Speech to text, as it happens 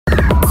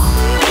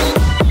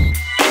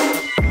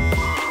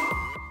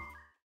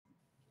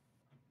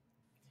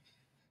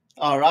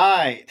All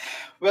right.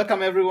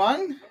 Welcome,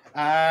 everyone.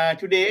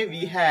 Today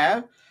we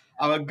have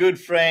our good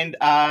friend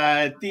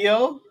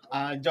Theo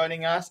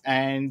joining us.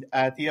 And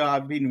Theo,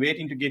 I've been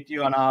waiting to get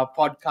you on our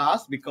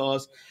podcast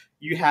because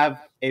you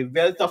have a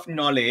wealth of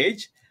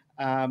knowledge,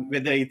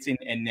 whether it's in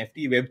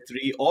NFT,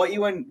 Web3, or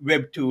even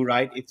Web2,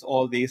 right? It's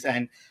all this.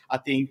 And I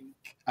think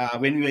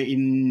when we were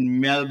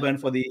in Melbourne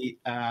for the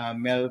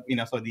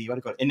for the what do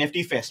you call it,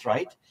 NFT Fest,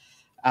 right?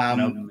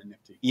 Melbourne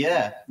NFT.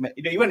 Yeah,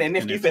 even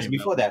NFT Fest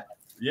before Melbourne. that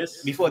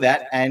Yes.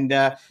 and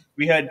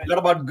we heard a lot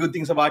about good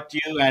things about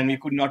you, and we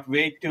could not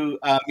wait to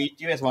meet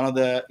you as one of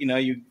the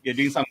you're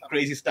doing some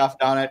crazy stuff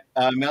down at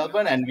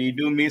Melbourne, and we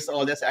do miss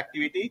all this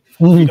activity.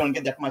 We don't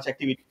get that much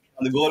activity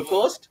on the Gold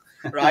Coast,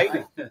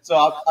 right?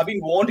 So I've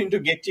been wanting to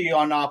get you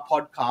on our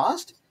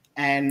podcast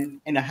and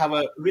have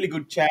a really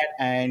good chat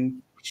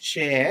and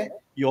share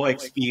your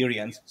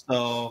experience.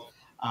 So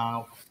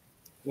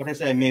what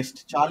has I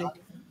missed, Charlie?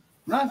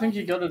 No, I think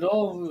you got it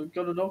all.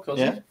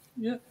 Cousin.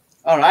 Yeah.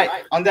 All right.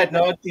 On that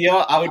note, Theo,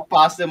 I would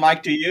pass the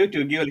mic to you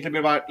to give a little bit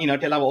about,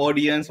 tell our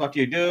audience what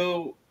you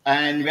do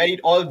and where it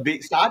all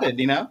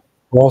started.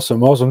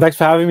 Awesome. Thanks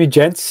for having me,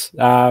 gents.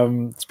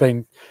 It's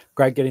been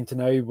great getting to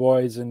know you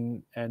boys,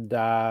 and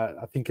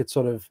I think it's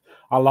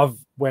I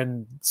love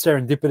when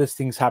serendipitous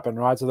things happen,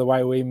 right? So the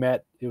way we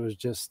met, it was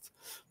just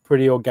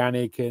pretty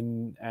organic,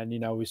 and I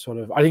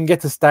didn't get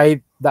to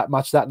stay that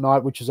much that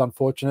night, which is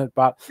unfortunate,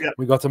 but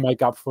we got to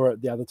make up for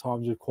it the other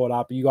times we've caught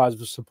up. You guys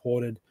have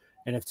supported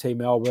NFT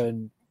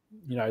Melbourne,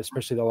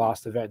 especially the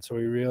last event, so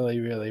we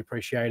really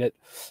appreciate it.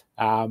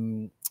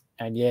 And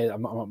yeah,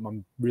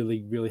 I'm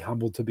really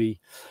humbled to be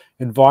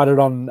invited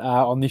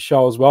on this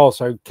show as well.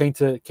 So keen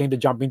to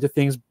jump into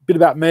things. A bit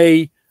about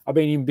me: I've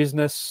been in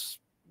business,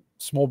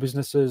 small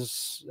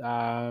businesses,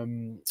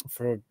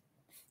 for a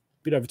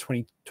bit over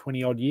 20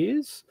 odd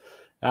years.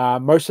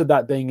 Most of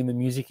that being in the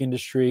music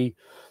industry.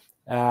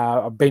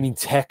 I've been in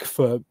tech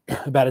for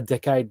about a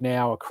decade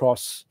now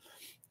across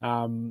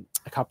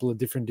a couple of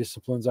different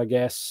disciplines, I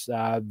guess.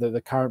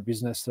 The current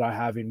business that I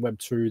have in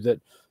Web2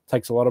 that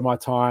takes a lot of my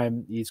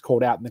time is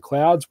called Out in the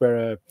Clouds.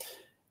 We're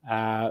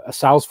a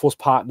Salesforce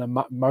partner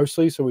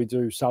mostly, so we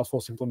do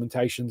Salesforce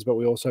implementations, but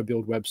we also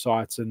build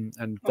websites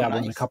and dabble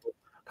in a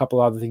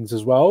couple other things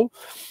as well.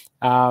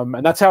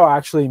 And that's how I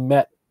actually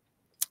met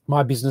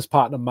my business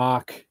partner,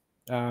 Mark,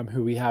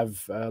 who we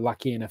have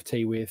Lucky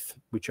NFT with,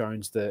 which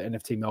owns the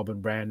NFT Melbourne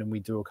brand, and we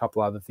do a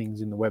couple other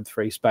things in the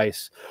Web3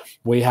 space.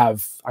 We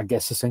have, I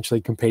guess,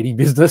 essentially competing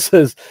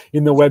businesses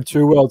in the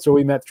Web2 world, so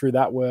we met through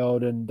that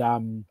world, and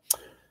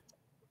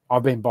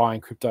I've been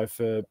buying crypto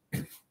for,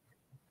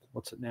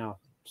 what's it now,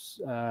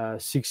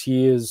 6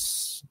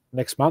 years.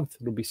 Next month,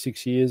 it'll be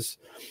 6 years.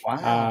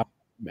 Wow.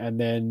 And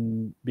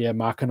then,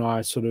 Mark and I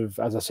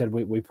as I said,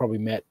 we probably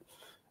met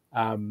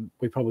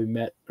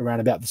around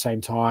about the same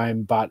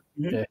time, but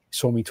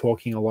saw me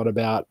talking a lot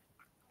about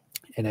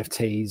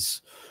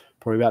NFTs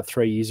probably about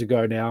 3 years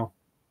ago now.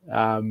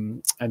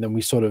 And then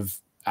we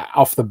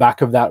off the back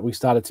of that, we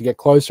started to get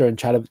closer and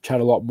chat a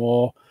lot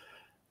more.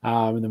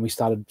 And then we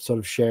started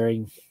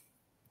sharing,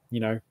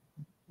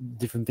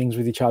 different things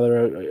with each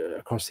other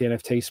across the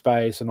NFT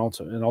space. And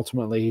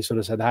ultimately he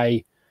said,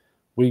 hey,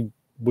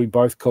 we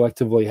both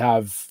collectively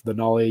have the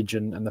knowledge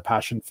and the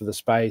passion for the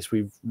space.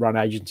 We've run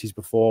agencies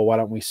before. Why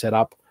don't we set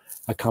up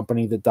a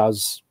company that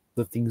does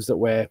the things that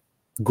we're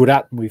good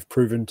at and we've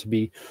proven to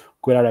be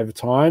good at over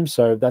time?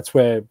 So that's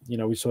where,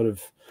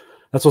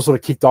 that's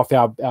what kicked off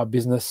our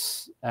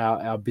business,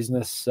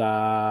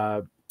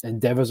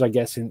 endeavors, I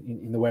guess,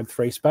 in the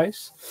Web3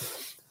 space.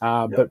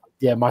 But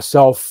yeah,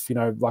 myself,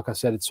 like I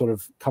said, it's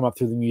come up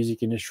through the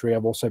music industry.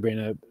 I've also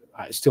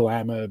I still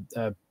am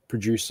a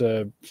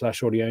producer /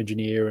 audio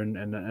engineer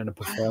and a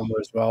performer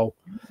as well.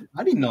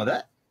 I didn't know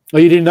that. Oh,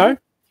 you didn't know?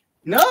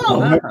 No.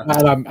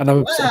 And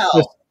I'm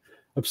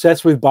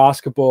obsessed with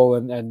basketball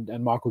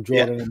and Michael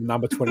Jordan and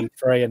number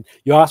 23. And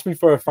you asked me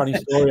for a funny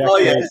story.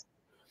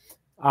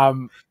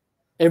 Actually.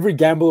 Every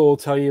gambler will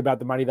tell you about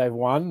the money they've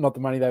won, not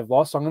the money they've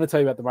lost. So I'm going to tell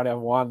you about the money I've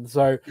won.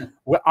 So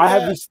I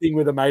have this thing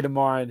with a mate of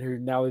mine who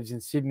now lives in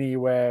Sydney,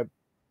 where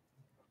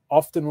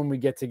often when we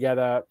get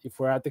together, if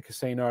we're at the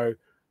casino,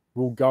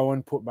 we'll go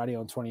and put money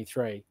on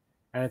 23.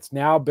 And it's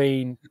now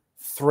been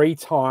 3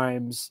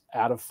 times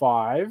out of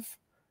 5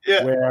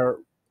 where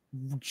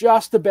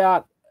just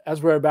about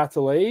as we're about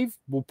to leave,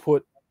 we'll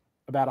put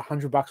about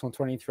 $100 on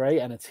 23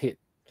 and it's hit.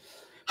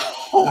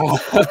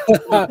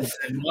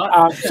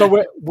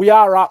 So we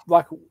are up.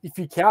 Like, if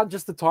you count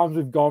just the times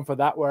we've gone for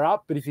that, we're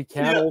up. But if you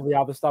count all the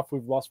other stuff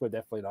we've lost, we're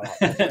definitely not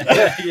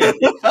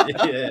up.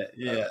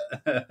 Yeah.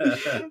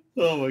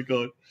 Oh my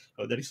god!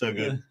 Oh, that is so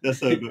good. That's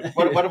so good.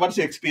 What's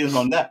your experience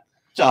on that,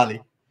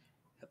 Charlie?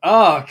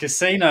 Oh,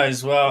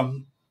 casinos.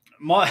 Well,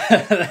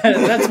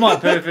 that's my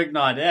perfect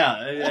night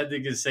out at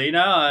the casino.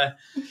 I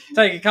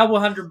take a couple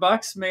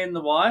 $100. Me and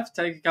the wife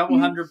take a couple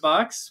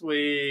 $100.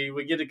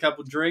 We get a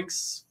couple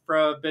drinks,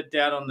 throw a bit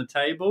down on the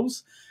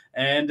tables,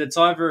 and it's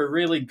either a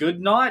really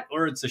good night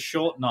or it's a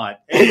short night.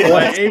 Either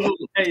way,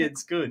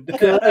 it's good.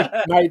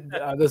 Mate,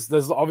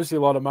 there's obviously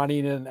a lot of money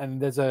in it,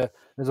 and there's a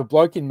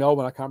bloke in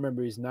Melbourne, I can't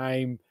remember his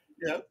name,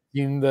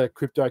 in the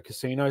crypto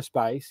casino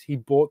space. He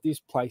bought this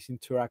place in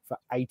Turak for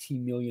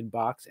 $80 million,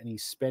 and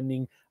he's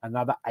spending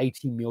another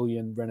 $80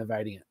 million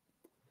renovating it.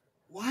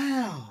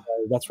 Wow.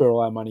 So that's where all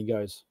our money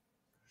goes.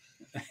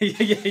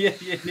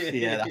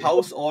 Yeah, the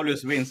house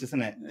always wins,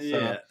 isn't it?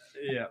 So,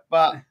 yeah.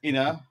 But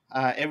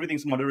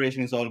everything's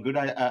moderation is all good.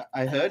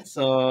 I heard.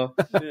 So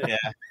yeah.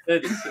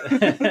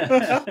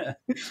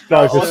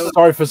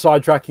 Sorry for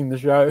sidetracking the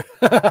show.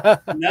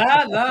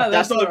 No,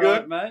 that's all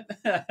good, mate.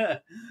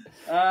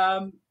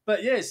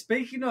 But yeah,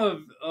 speaking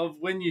of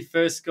when you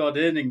first got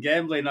in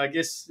gambling, I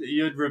guess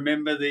you'd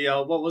remember the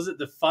what was it,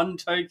 the fun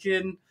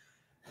token,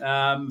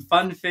 fun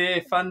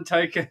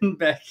token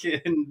back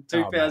in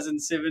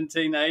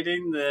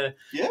 2017-18,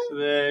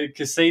 the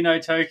casino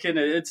token.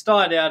 It's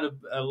died out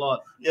a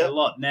lot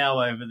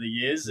now over the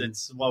years.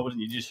 It's why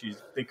wouldn't you just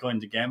use Bitcoin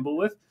to gamble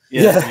with?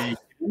 Yeah.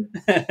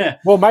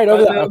 Well, mate,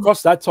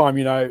 across that time,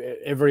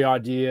 every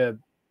idea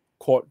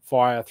caught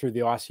fire through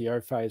the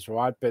ICO phase,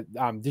 right? But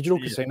digital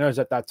casinos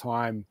at that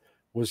time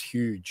was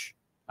huge.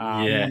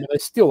 I mean, they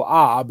still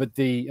are, but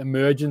the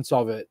emergence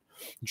of it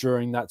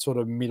during that sort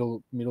of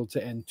middle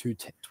to end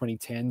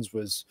 2010s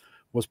was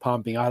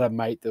pumping. I had a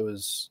mate that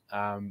was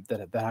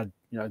that had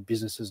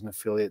businesses and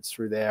affiliates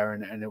through there,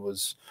 and it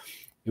was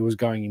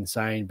going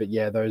insane. But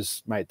yeah,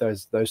 those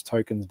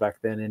tokens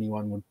back then,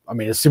 anyone would. I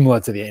mean, it's similar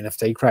to the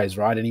NFT craze,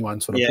 right? Anyone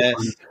sort of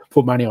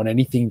put money on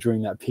anything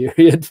during that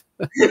period.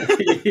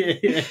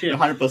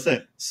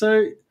 100%.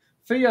 So,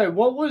 Theo,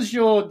 what was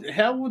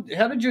how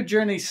did your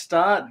journey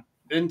start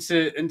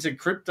into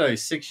crypto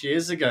 6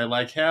 years ago?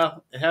 Like,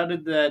 how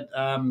did that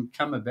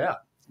come about?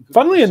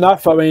 Funnily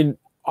enough, I mean,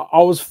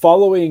 I was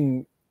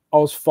following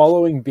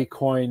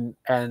Bitcoin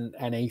and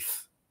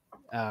ETH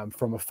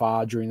from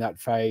afar during that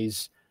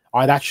phase.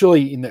 I'd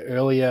actually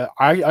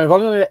I've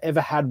only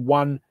ever had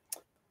one.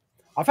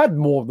 I've had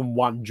more than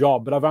one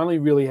job, but I've only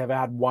really ever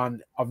had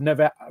one. I've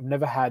never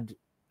had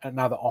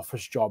another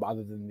office job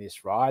other than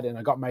this, right? And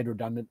I got made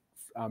redundant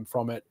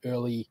from it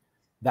early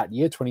that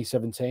year,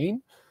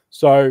 2017.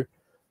 So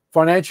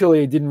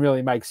financially, it didn't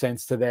really make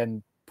sense to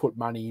then put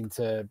money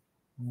into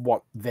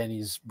what then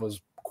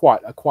was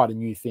quite a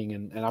new thing.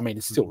 And I mean,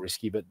 it's still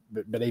risky, but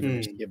even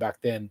riskier back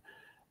then.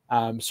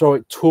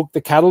 So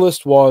the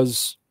catalyst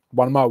was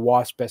one of my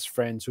wife's best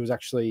friends, who was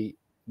actually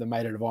the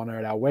maid of honor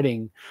at our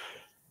wedding,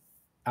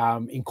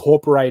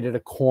 incorporated a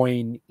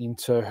coin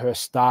into her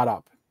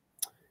startup.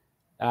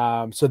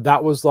 So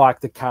that was like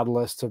the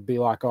catalyst to be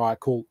like, all right,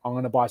 cool, I'm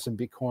going to buy some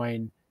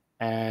Bitcoin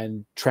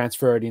and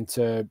transfer it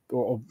into,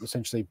 or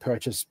essentially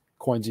purchase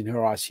coins in her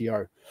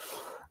ICO.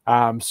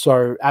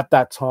 So at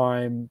that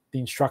time, the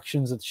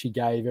instructions that she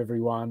gave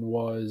everyone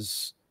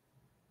was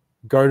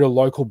go to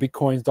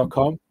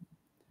localbitcoins.com.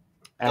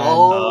 Good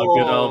old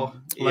local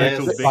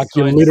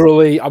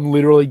Bitcoins. I'm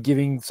literally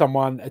giving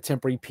someone a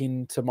temporary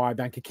pin to my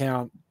bank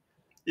account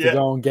to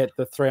go and get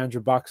the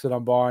 $300 that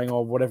I'm buying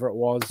or whatever it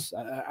was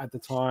at the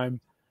time,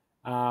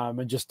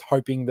 and just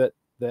hoping that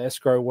the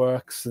escrow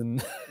works.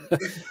 And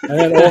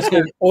then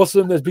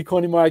awesome. There's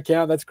Bitcoin in my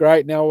account. That's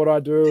great. Now what do I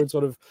do? And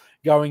sort of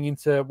going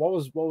into what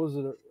was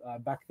it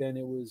back then?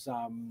 It was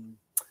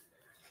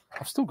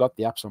I've still got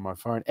the apps on my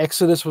phone.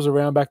 Exodus was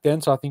around back then,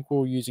 so I think we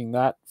were using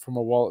that from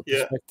a wallet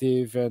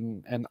perspective,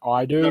 and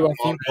I think.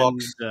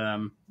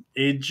 And,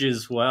 Edge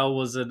as well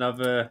was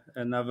another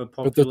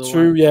popular but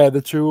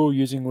the two we were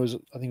using was,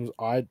 I think it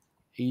was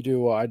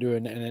Edu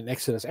and an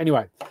Exodus.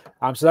 Anyway,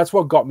 so that's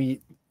what got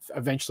me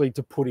eventually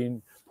to put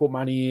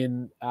money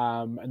in,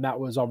 and that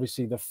was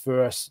obviously the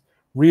first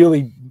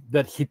really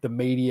that hit the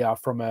media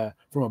from a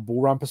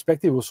bull run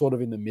perspective. We're sort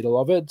of in the middle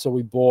of it, so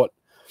we bought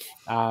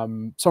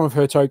some of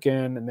her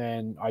token, and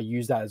then I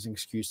used that as an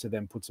excuse to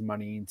then put some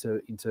money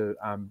into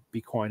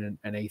Bitcoin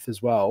and ETH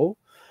as well.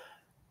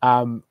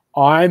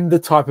 I'm the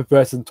type of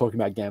person, talking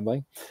about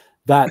gambling,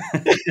 that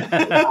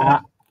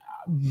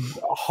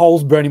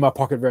holes burn in my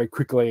pocket very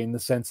quickly, in the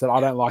sense that I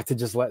don't like to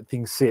just let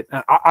things sit.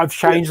 And I've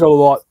changed a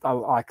lot,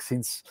 like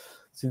since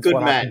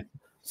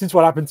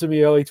what happened to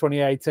me early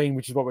 2018,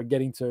 which is what we're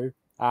getting to.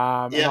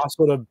 And I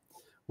sort of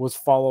was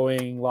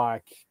following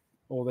like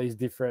all these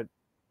different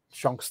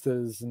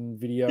shonksters and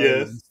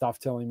videos and stuff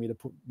telling me to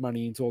put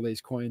money into all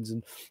these coins,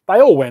 and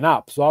they all went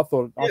up. So I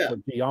thought,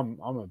 gee, I'm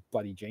a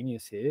bloody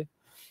genius here.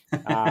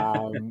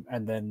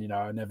 And then,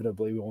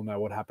 inevitably we all know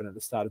what happened at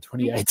the start of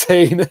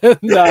 2018.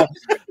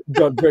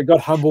 And, got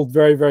humbled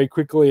very, very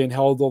quickly and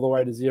held all the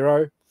way to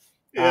zero.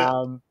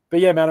 But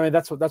yeah, man, I mean,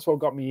 that's what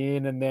got me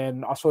in. And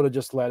then I sort of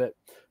just let it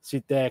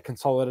sit there,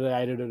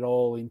 consolidated it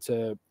all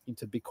into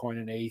Bitcoin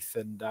and ETH,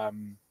 and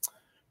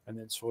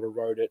then sort of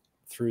rode it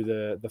through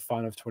the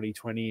fun of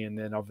 2020, and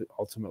then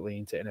ultimately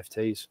into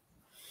NFTs.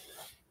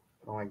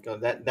 Oh my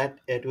god, that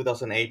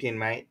 2018,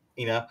 mate.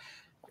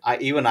 I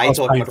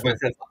thought to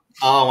myself,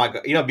 oh my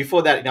god.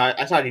 Before that,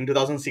 I started in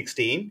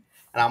 2016,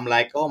 and I'm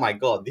like, oh my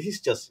god, this is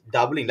just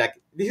doubling. Like,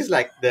 this is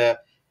like the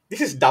this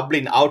is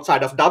Dublin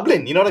outside of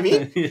Dublin. You know what I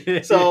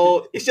mean?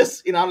 So it's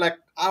just, I'm like,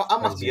 I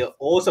must be an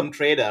awesome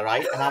trader,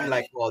 right? And I'm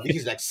like, wow, this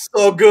is like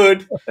so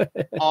good.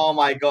 Oh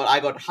my God, I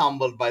got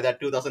humbled by that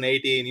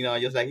 2018.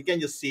 Just like, you can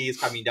just see it's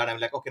coming down. I'm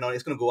like, okay, no,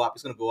 it's gonna go up.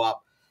 It's gonna go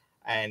up.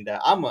 And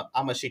I'm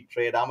a shit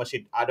trader.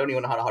 I don't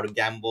even know how to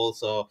gamble.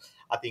 So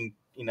I think,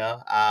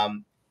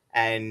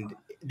 and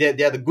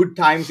they're the good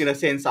times in a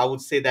sense. I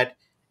would say that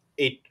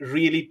it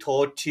really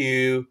taught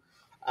you,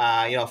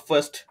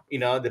 first,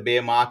 the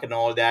bear market and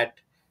all that.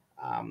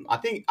 I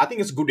think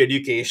it's good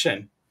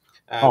education.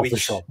 For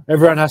sure.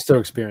 Everyone has to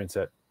experience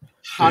it.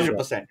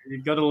 100%.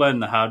 You've got to learn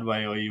the hard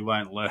way, or you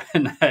won't learn.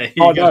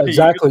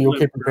 Exactly. You'll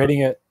keep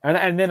repeating it,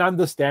 and then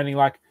understanding,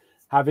 like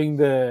having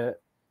the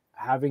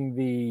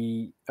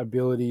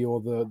ability or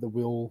the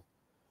will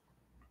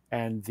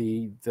and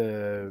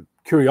the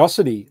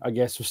curiosity, I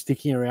guess, of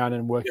sticking around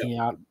and working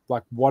out,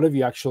 like, what have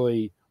you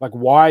actually, like,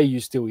 why are you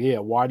still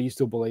here? Why do you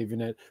still believe in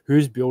it?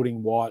 Who's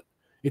building what?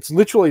 It's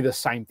literally the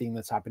same thing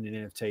that's happened in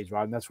NFTs,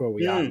 right? And that's where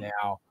we are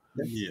now.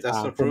 That's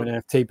so from true.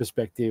 an NFT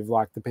perspective,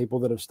 like the people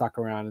that have stuck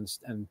around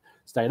and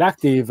stayed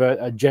active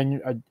are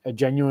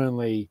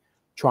genuinely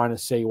trying to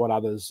see what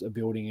others are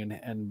building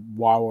and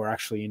why we're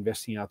actually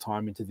investing our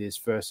time into this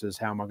versus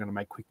how am I going to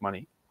make quick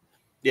money.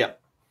 Yeah,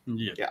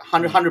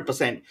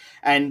 100%.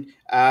 And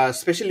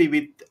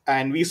especially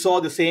and we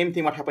saw the same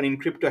thing what happened in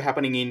crypto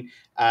happening in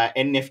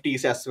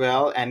NFTs as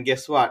well. And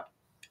guess what?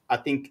 I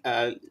think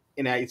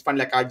it's funny.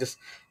 Like I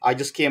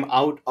just came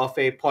out of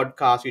a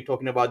podcast. We're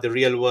talking about the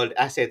real world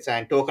assets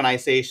and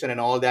tokenization and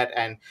all that,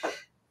 and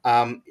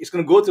it's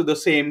going to go through the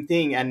same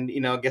thing. And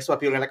guess what?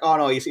 People are like, oh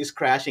no, it's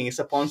crashing. It's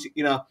a Ponzi.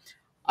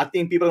 I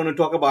think people are going to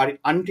talk about it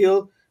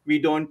until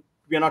we're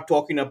not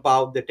talking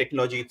about the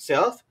technology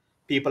itself.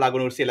 People are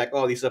going to say like,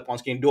 oh, this is a Ponzi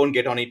scheme. Don't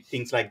get on it.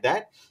 Things like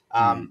that.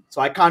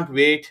 So I can't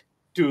wait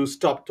to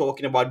stop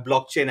talking about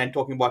blockchain and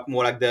talking about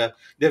more like the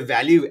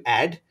value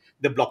add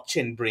the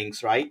blockchain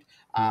brings, right?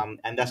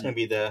 And that's going to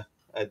be the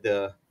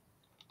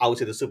I would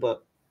say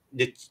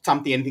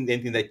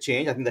anything that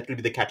change. I think that will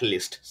be the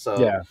catalyst. So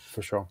yeah,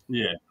 for sure.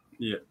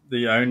 Yeah,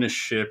 the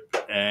ownership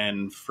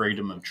and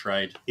freedom of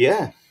trade.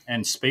 Yeah,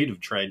 and speed of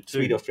trade too.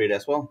 Speed of trade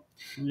as well.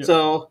 Yep.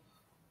 So,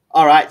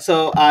 all right.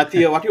 So,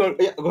 Theo, what do you want?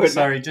 Yeah, go ahead.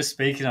 Sorry, just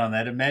speaking on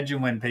that.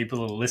 Imagine when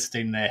people are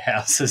listing their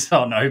houses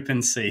on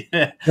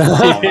OpenSea.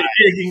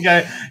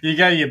 You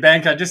go to your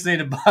bank. I just need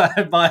to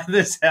buy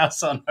this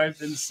house on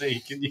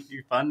OpenSea. Can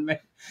you fund me?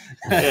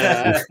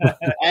 Yeah.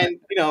 And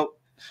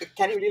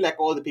can you really like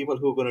all the people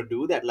who are going to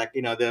do that? Like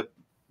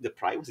the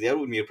privacy, there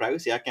would be a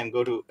privacy. I can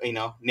go to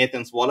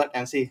Nathan's wallet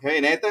and see, hey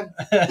Nathan,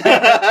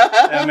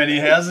 how many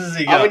houses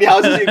you got? How many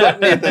houses you got,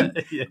 Nathan?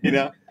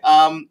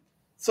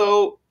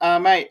 So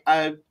mate,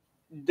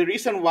 the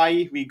reason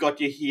why we got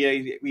you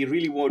here, we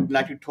really would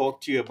like to talk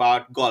to you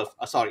about golf.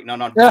 Sorry, no,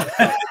 not golf.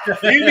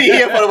 We'll be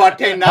here for about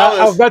 10 hours.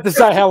 I was about to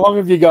say, how long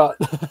have you got?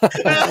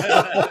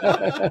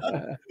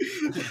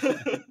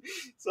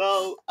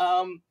 So,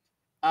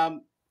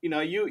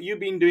 you've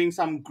been doing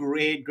some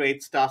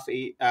great stuff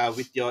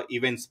with your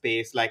event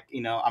space. Like,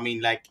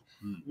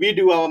 we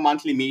do our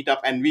monthly meetup,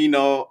 and we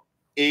know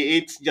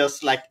it's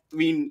just like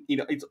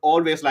it's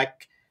always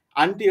like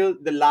until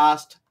the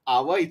last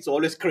hour, it's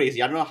always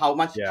crazy. I don't know how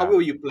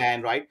you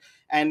plan, right?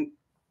 And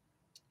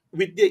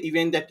with the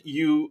event that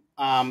you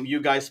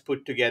guys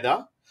put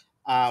together,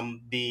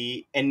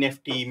 the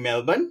NFT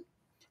Melbourne,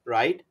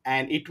 right?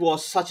 And it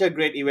was such a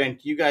great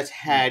event. You guys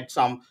had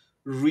some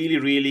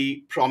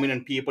really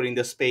prominent people in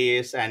the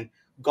space and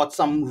got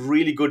some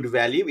really good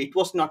value. It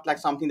was not like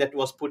something that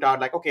was put out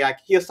like, okay,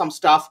 here's some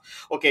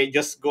stuff, okay,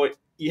 just go.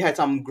 You had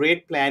some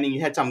great planning,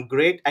 you had some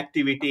great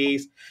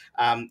activities,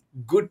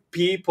 good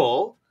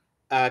people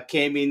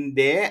came in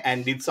there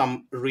and did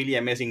some really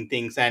amazing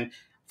things. And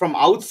from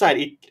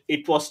outside,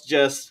 it was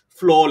just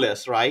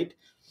flawless, right?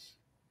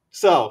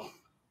 So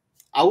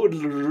I would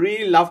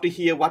really love to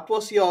hear what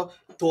was your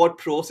thought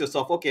process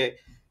of, okay,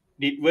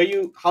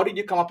 how did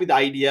you come up with the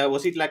idea?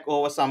 Was it like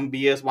over some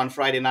beers one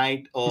Friday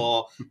night,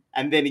 or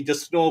and then it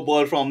just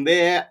snowballed from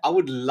there? I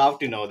would love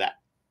to know that.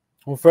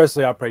 Well,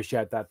 firstly, I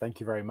appreciate that. Thank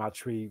you very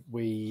much. We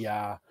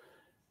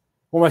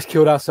almost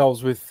killed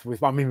ourselves with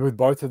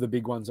both of the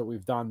big ones that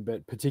we've done,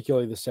 but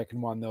particularly the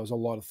second one. There was a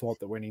lot of thought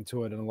that went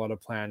into it and a lot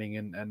of planning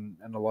and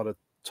a lot of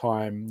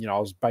time. I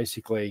was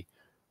basically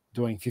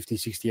doing 50,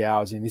 60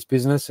 hours in this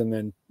business and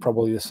then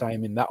probably the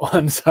same in that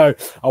one. So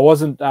I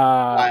wasn't,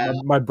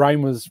 my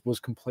brain was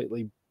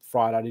completely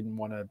fried. I didn't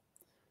want to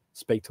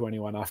speak to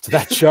anyone after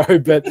that show,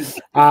 but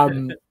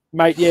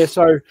mate, yeah.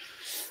 So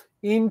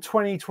in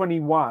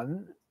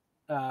 2021,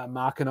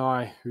 Mark and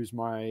I, who's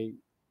my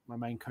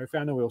main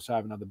co-founder, we also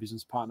have another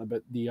business partner,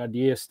 but the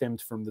idea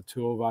stemmed from the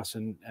two of us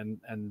and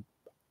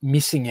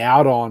missing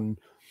out on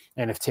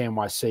NFT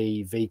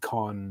NYC,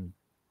 VCon,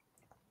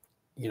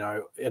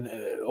 and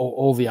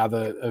all the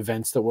other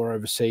events that were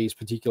overseas,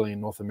 particularly in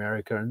North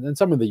America, and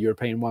some of the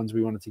European ones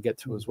we wanted to get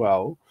to as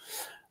well.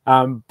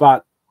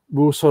 But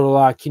we were sort of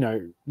like,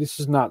 this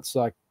is nuts.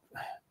 Like,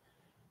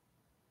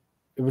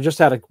 we're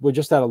just out of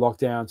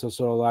lockdown, so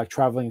sort of like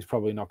traveling is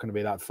probably not going to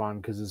be that fun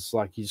because it's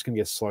like you're just going to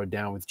get slowed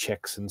down with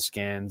checks and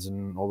scans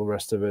and all the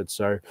rest of it.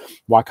 So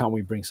why can't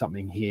we bring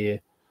something here,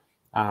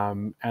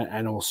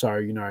 and also,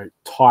 you know,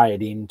 tie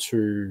it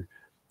into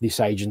this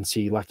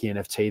agency like the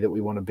NFT that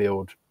we want to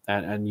build,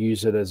 and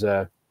use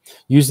the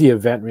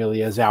event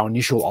really as our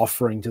initial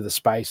offering to the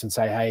space and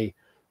say, hey,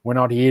 we're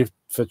not here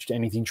for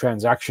anything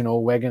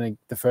transactional.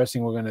 The first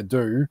thing we're going to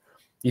do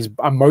is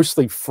a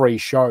mostly free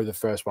show. The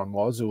first one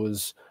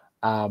was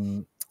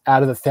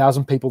out of the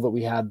 1,000 people that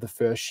we had the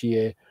first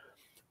year,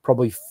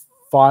 probably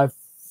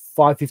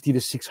 550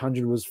 to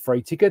 600 was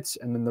free tickets,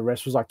 and then the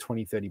rest was like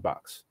 $20-30,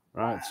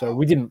 right? Wow. So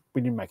we didn't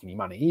make any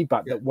money,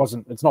 but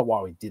it's not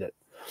why we did it.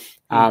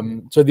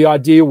 So the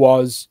idea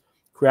was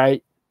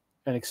create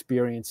an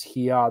experience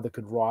here that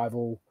could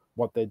rival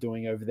what they're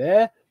doing over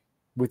there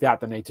without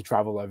the need to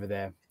travel over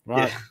there,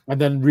 right? And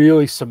then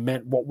really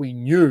cement what we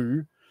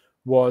knew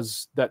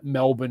was that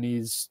Melbourne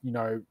is, you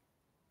know,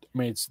 I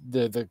mean, it's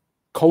the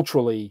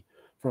culturally,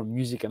 from a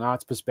music and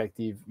arts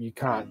perspective,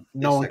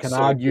 no one can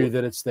argue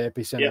that it's the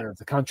epicenter of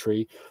the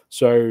country.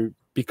 So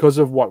because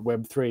of what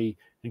Web3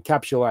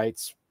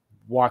 encapsulates,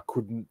 why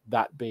couldn't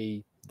that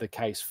be the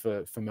case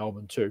for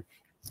Melbourne too?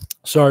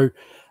 So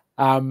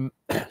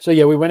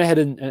we went ahead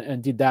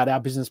and did that. Our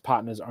business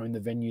partners own the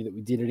venue that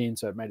we did it in,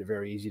 so it made it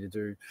very easy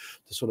to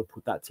sort of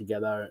put that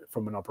together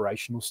from an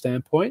operational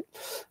standpoint.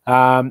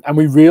 And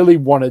we really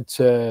wanted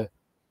to,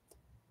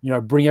 you know,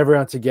 bring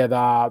everyone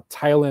together,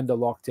 tail end of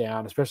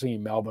lockdown, especially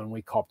in Melbourne.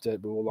 We copped it.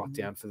 We were locked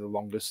down for the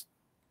longest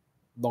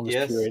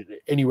period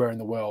anywhere in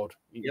the world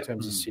in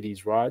terms of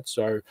cities, right?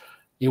 So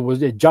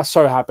it just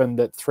so happened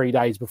that 3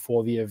 days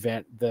before the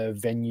event, the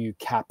venue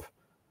cap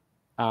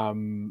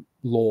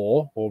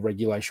law or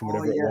regulation,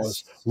 whatever it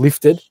was,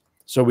 lifted,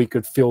 so we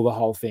could fill the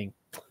whole thing.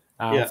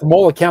 From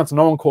all accounts,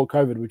 no one caught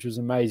COVID, which was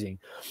amazing.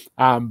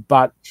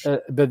 But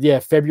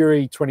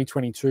February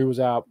 2022 was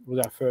our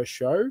first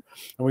show,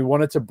 and we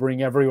wanted to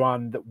bring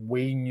everyone that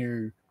we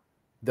knew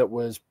that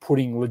was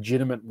putting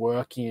legitimate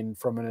work in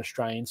from an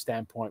Australian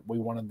standpoint. We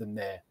wanted them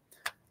there.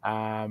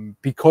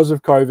 Because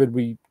of COVID,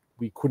 we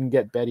couldn't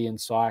get Betty and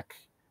Syke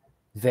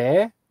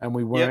there, and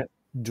we weren't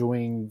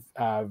doing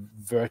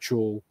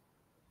virtual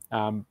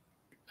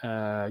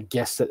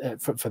guests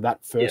for that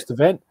first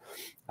event.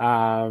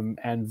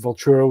 And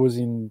Vultura was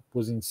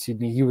in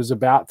Sydney. He was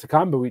about to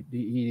come, but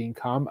he didn't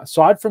come.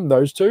 Aside from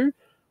those two,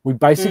 we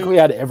basically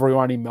had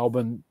everyone in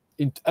Melbourne,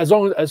 as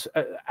long as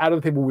out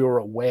of the people we were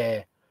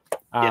aware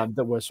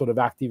that were sort of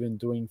active and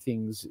doing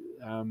things,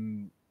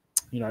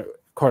 you know,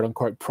 quote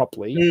unquote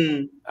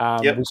properly.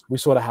 We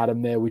sort of had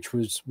them there, which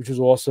was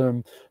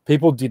awesome.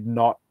 People did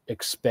not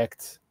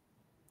expect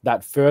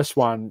that first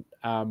one.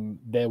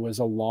 There was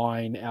a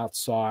line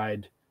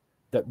outside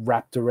that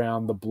wrapped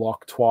around the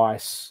block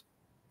twice.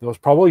 There was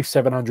probably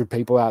 700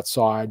 people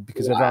outside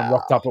because everyone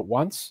rocked up at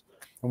once,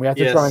 and we had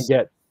to try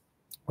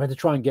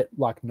and get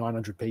like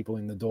 900 people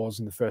in the doors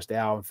in the first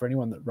hour. And for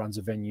anyone that runs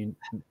a venue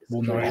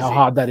will know how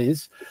hard that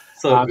is.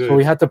 So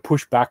we had to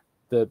push back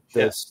the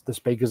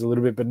speakers a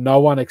little bit, but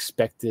no one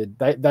expected.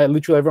 They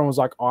literally, everyone was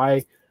like,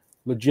 I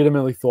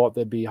legitimately thought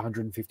there'd be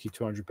 150,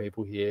 200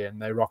 people here,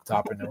 and they rocked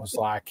up, and it was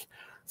like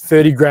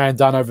 30 grand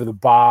done over the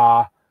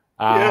bar.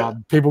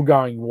 People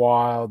going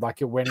wild,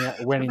 like it went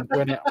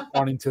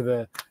on into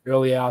the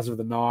early hours of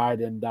the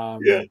night, and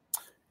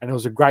it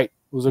was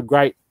a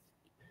great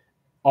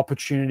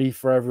opportunity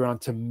for everyone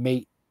to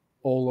meet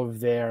all of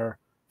their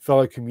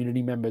fellow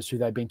community members who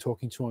they've been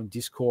talking to on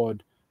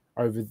Discord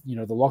over, you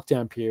know, the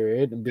lockdown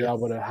period, and be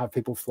able to have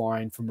people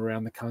flying from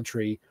around the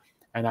country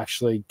and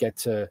actually get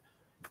to,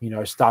 you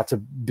know, start to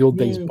build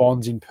these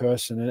bonds in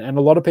person. And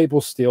a lot of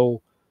people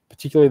still,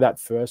 particularly that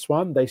first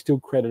one, they still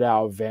credit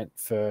our event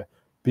for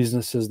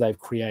businesses they've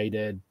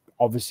created,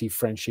 obviously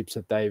friendships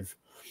that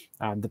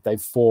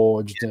they've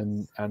forged,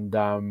 and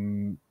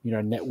you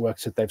know,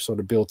 networks that they've sort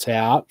of built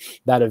out.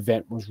 That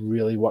event was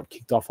really what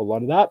kicked off a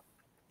lot of that.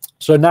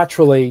 So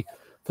naturally,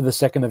 for the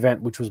second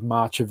event, which was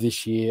March of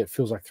this year, it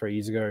feels like 3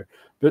 years ago,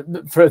 but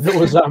it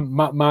was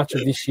March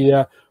of this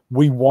year,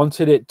 we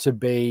wanted it to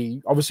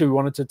be, obviously we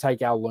wanted to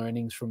take our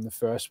learnings from the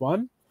first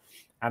one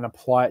and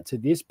apply it to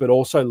this, but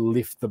also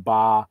lift the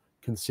bar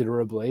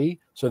considerably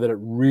so that it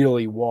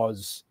really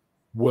was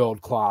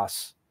world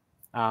class.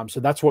 So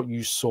that's what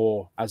you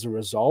saw as a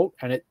result.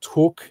 And it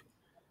took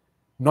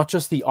not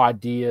just the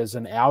ideas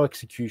and our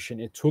execution,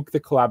 it took the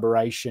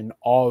collaboration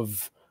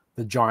of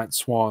the Giant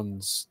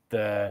Swans,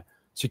 the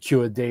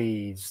Secure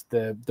Ds,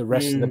 the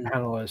rest of the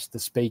panelists, the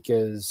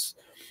speakers,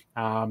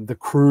 the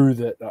crew,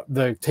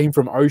 the team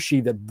from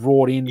Oshi that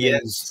brought in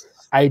these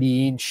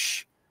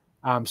 80-inch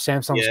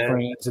Samsung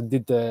screens and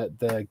did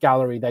the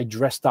gallery. They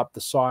dressed up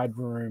the side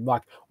room,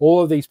 like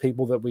all of these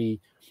people that we've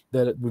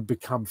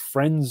become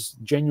friends,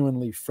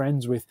 genuinely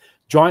friends with.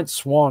 Giant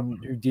Swan,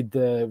 who did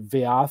the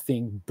VR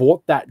thing,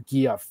 bought that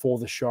gear for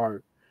the show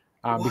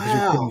because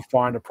we couldn't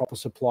find a proper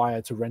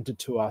supplier to rent it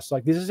to us.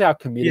 Like, this is how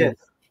committed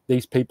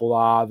these people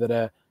are, that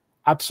are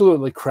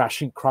absolutely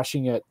crushing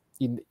it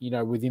in, you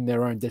know, within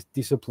their own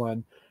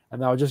discipline.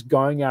 and they were just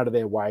going out of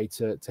their way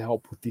to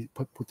help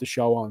put the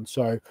show on.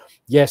 So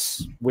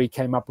yes, we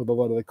came up with a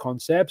lot of the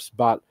concepts,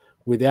 but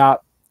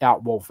without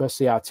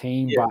firstly our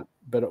team,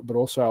 but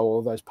also all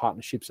of those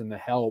partnerships and the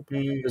help,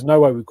 there's no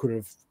way we could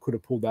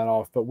have pulled that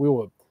off. But we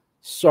were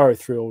so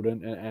thrilled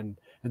and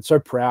so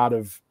proud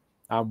of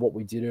what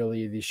we did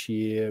earlier this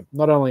year,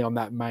 not only on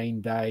that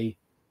main day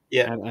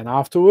and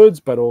afterwards,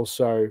 but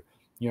also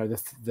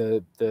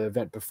the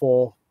event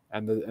before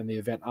and the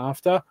event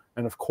after,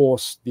 and of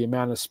course the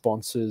amount of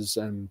sponsors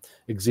and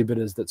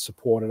exhibitors that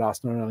supported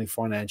us, not only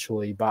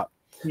financially but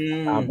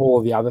all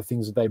of the other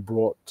things that they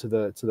brought to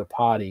the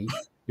party.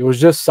 It was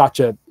just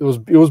it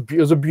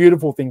was a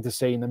beautiful thing to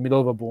see in the middle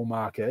of a bull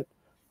market,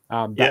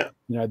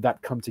 that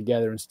come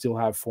together and still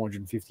have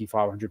 450,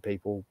 500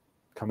 people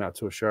come out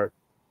to a show.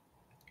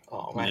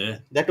 Oh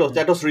man, that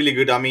was really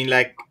good. I mean,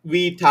 like,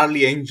 we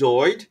thoroughly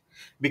enjoyed,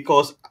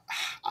 because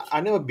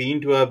I've never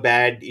been to a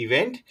bad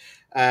event,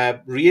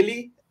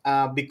 really,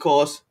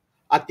 because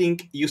I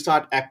think you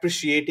start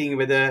appreciating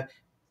whether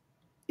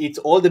it's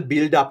all the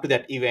build up to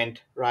that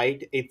event,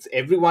 right? It's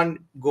everyone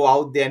go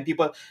out there, and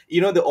people,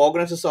 the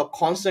organizers are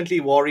constantly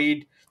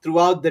worried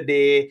throughout the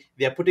day.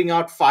 They're putting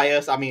out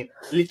fires. I mean,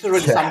 literally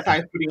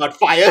sometimes putting out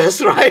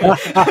fires, right?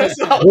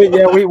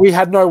 We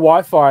had no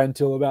Wi-Fi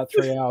until about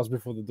 3 hours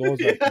before the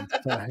doors opened.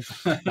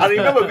 So. I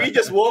remember we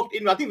just walked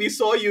in. I think we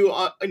saw you,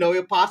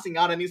 you're passing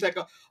out, and he's like,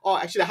 "Oh,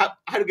 actually, I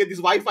had to get this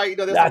Wi-Fi."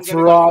 That's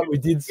right. We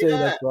did see.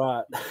 That's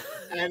right.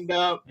 And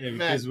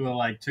because we were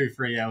like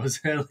 2-3 hours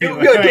early.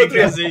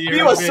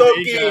 We were so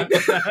keen.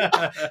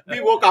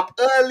 We woke up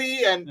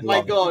early, and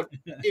my God,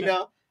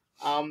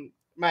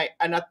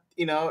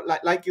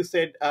 like you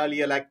said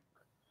earlier, like,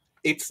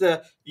 it's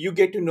you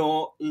get to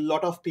know a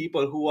lot of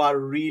people who are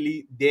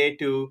really there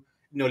to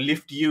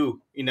lift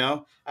you,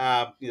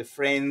 your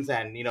friends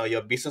and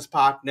your business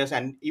partners,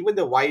 and even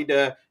the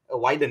wider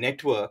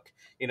network,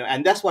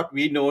 and that's what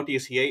we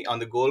notice here on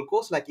the Gold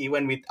Coast. Like,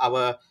 even with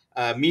our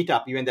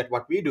meetup, even that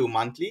what we do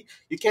monthly,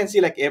 you can see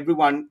like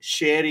everyone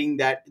sharing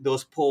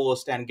those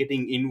posts and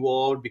getting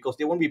involved, because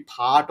they want to be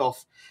part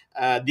of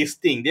this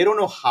thing. They don't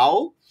know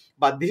how,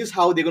 but this is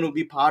how they're going to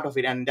be part of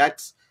it, and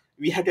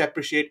we have to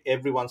appreciate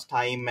everyone's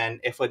time and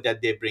effort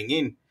that they bring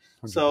in.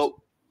 100%.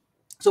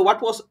 So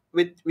what was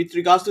with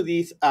regards to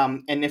these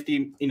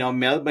NFT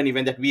Melbourne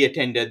event that we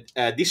attended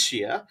this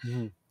year?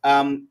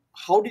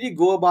 How did you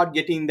go about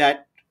getting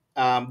that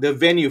the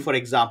venue, for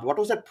example? What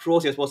was that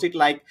process? Was it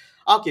like,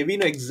 okay, we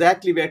know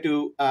exactly where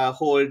to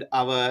hold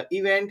our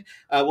event?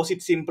 Was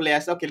it simple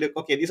as, okay, look,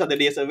 okay, these are the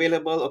days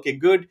available. Okay,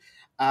 good.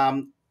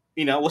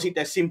 Was it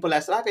as simple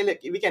as, okay, look,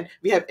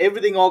 we have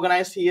everything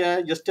organized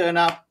here, just turn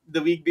up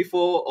the week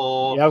before?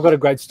 Or I've got a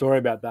great story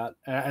about that,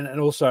 and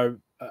also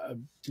a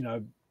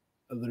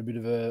little bit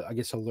of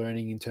a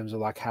learning in terms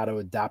of like how to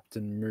adapt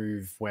and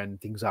move when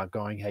things aren't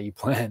going how you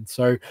plan.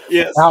 So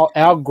yes,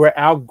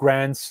 our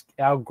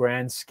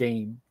grand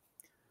scheme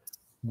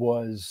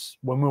was,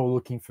 when we were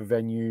looking for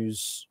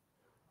venues,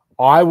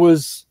 I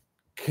was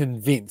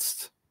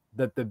convinced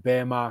that the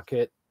bear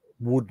market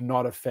would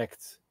not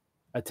affect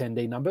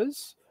attendee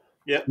numbers,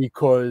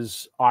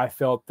 because I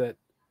felt that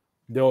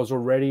there was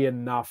already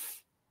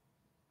enough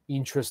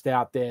interest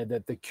out there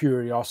that the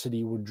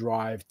curiosity would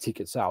drive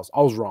ticket sales.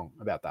 I was wrong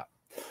about that,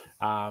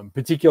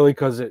 particularly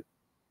because it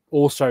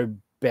also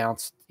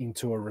bounced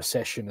into a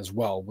recession as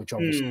well, which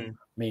obviously, I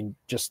mean,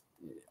 just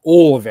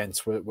all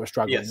events were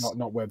struggling,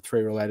 not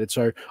Web3 related.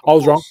 So I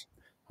was wrong.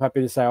 I'm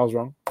happy to say I was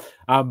wrong.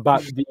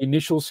 But the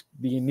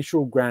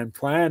initial grand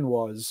plan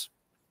was,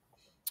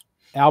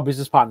 our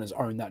business partners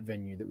own that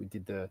venue that we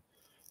did the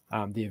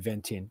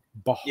event in.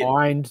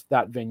 Behind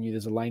that venue,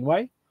 there's a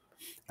laneway,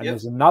 and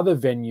there's another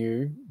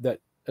venue that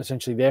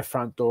essentially their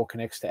front door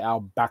connects to our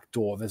back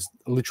door. There's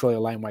literally a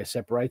laneway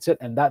separates it,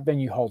 and that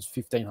venue holds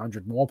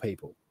 1,500 more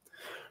people.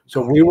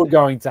 So we were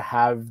going to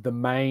have the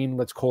main,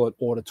 let's call it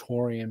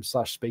auditorium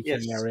 /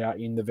 speaking area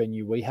in the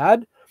venue we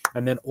had,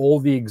 and then all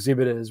the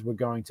exhibitors were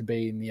going to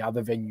be in the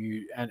other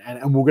venue, and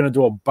we're going to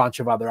do a bunch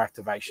of other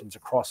activations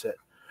across it.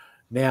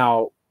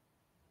 Now,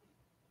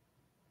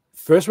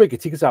 first week of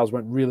ticket sales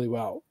went really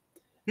well,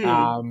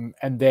 and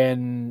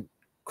then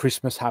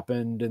Christmas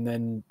happened, and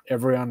then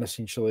everyone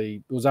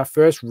essentially, it was our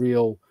first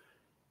real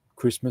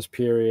Christmas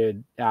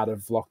period out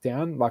of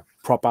lockdown, like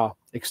proper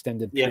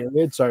extended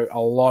period. So a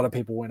lot of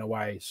people went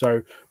away.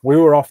 So we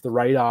were off the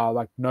radar.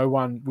 Like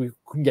we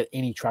couldn't get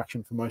any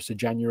traction for most of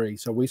January.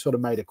 So we sort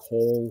of made a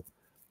call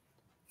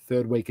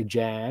third week of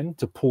Jan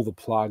to pull the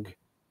plug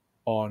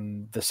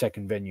on the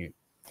second venue.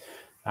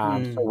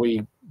 So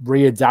we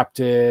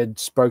readapted,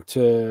 spoke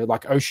to,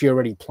 like, Oshi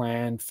already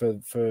planned for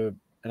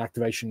an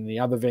activation in the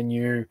other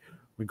venue.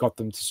 We got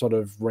them to sort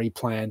of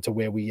replan to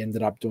where we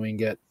ended up doing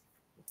it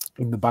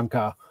in the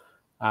bunker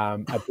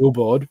at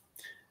Billboard.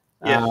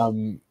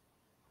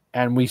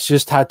 And we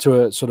just had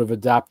to sort of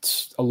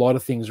adapt a lot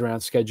of things around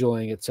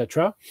scheduling,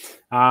 etc.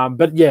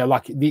 But yeah,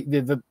 like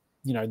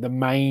the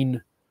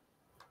main,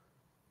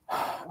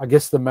 I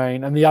guess the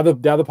main, and the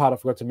other part I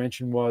forgot to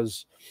mention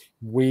was,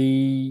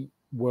 we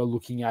were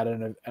looking at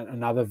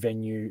another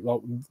venue,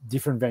 like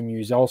different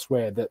venues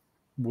elsewhere that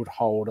would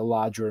hold a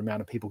larger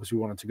amount of people because we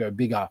wanted to go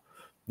bigger.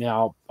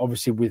 Now,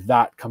 obviously, with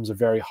that comes a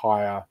very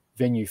higher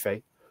venue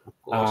fee.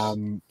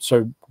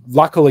 So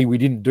luckily, we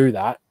didn't do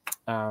that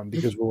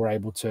because we were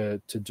able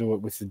to do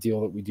it with the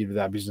deal that we did with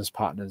our business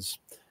partners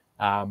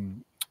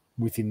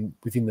within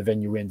the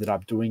venue we ended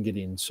up doing it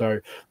in. So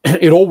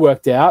it all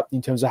worked out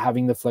in terms of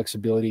having the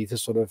flexibility to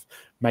sort of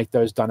make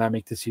those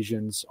dynamic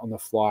decisions on the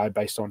fly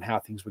based on how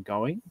things were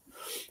going.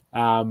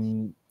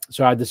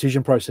 So our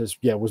decision process,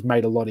 was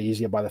made a lot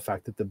easier by the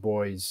fact that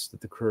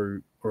the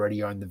crew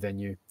already owned the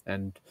venue.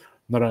 And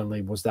not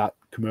only was that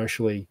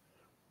commercially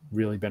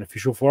really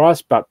beneficial for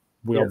us, but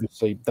we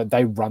obviously that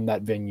they run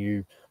that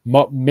venue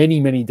many,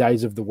 many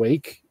days of the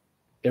week,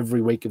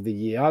 every week of the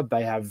year.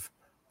 They have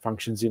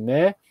functions in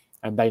there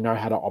and they know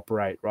how to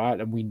operate, right?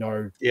 And we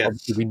know,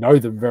 obviously we know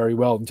them very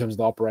well in terms of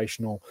the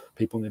operational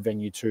people in the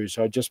venue too.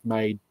 So it just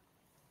made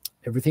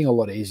everything a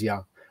lot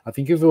easier. I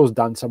think if it was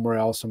done somewhere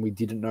else and we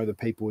didn't know the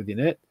people within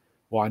it,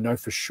 well, I know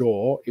for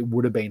sure it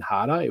would have been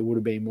harder. It would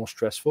have been more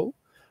stressful.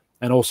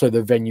 And also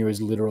the venue is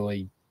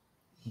literally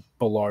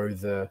below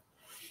the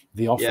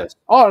office.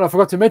 Oh, and I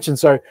forgot to mention.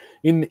 So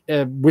in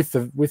with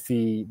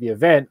the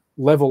event,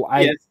 level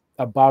 8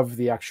 above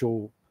the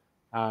actual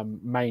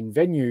main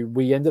venue,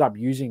 we ended up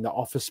using the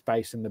office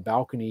space and the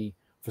balcony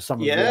for some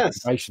of the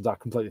activations. I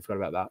completely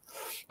forgot about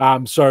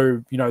that.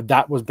 So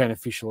that was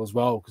beneficial as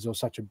well because it was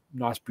such a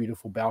nice,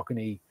 beautiful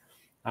balcony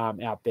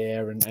out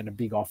there and a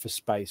big office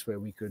space where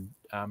we could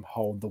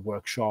hold the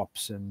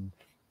workshops and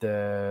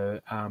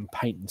the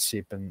paint and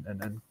sip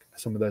and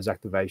some of those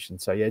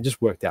activations. So it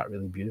just worked out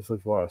really beautifully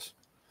for us.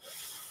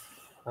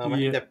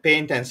 The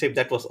paint and sip,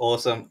 that was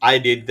awesome. I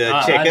did the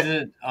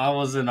check. I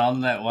wasn't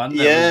on that one.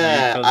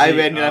 I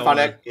went and I found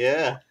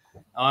out.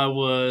 I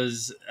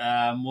was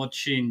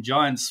watching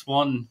Giant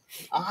Swan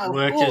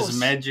work as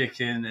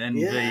magic in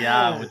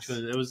VR, which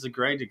was a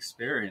great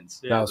experience.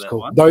 That was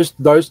cool.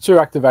 Those two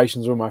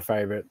activations were my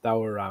favorite. They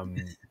were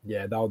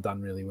they were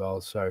done really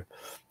well. So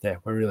we're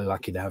really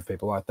lucky to have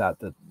people like that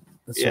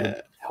sort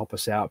of help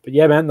us out. But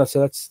man,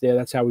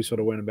 that's how we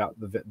sort of went about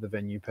the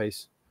venue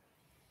piece.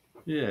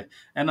 Yeah,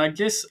 and I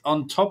guess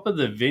on top of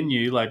the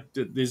venue, like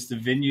there's the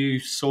venue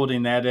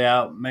sorting that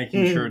out,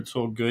 making sure it's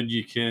all good.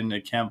 You can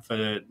account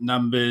for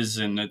numbers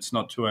and it's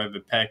not too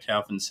overpacked,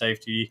 health and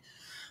safety.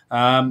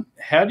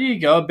 How do you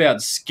go about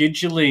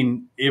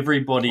scheduling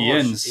everybody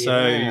in?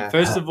 So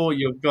first of all,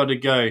 you've got to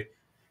go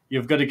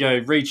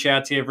reach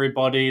out to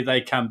everybody.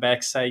 They come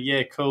back, say,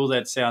 yeah, cool,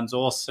 that sounds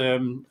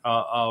awesome.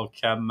 I'll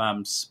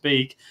come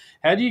speak.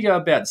 How do you go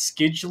about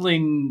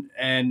scheduling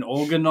and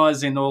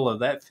organising all of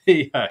that for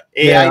you?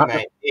 AI,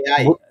 mate.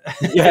 AI.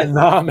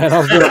 Man.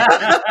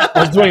 I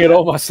was doing it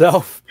all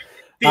myself.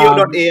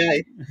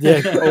 Theo.ai.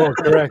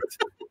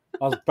 Correct.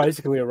 I was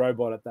basically a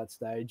robot at that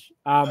stage.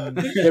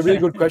 Really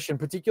good question.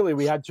 Particularly,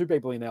 we had two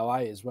people in LA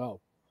as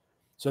well.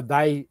 So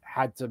they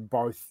had to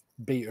both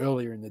be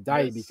earlier in the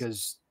day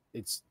because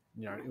it's,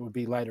 it would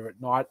be later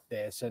at night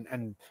there. So,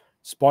 and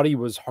Spotty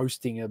was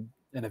hosting an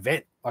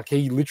event. Like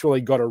he literally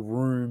got a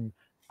room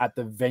at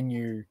the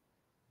venue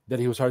that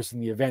he was hosting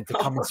the event to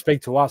come and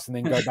speak to us and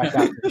then go back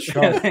out to the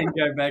show. And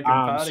go back and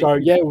party. So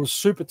it was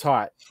super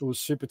tight.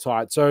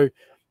 So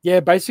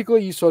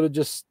basically you sort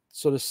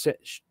of set,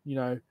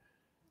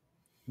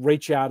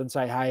 reach out and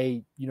say,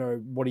 hey,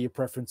 what are your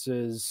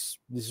preferences?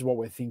 This is what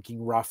we're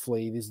thinking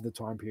roughly. This is the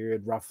time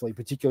period roughly,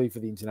 particularly for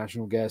the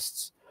international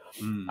guests.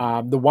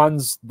 The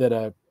ones that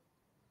are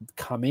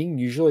coming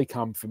usually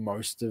come for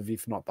most of,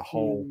 if not the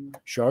whole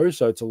show.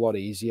 So it's a lot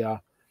easier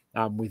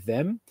with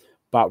them.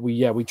 But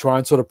we try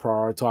and sort of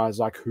prioritize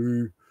like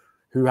who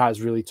has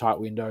really tight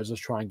windows.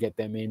 Let's try and get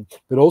them in.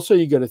 But also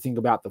you got to think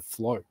about the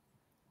flow.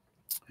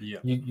 Yeah.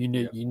 You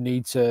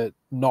need to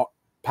not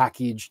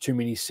package too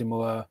many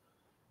similar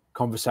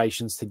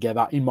conversations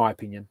together, in my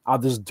opinion.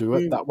 Others do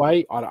it that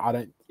way. I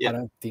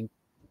don't think,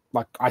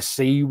 like, I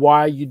see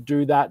why you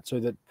do that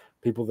so that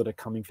people that are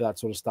coming for that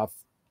sort of stuff,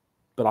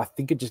 but I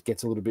think it just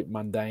gets a little bit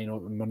mundane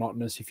or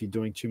monotonous if you're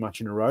doing too much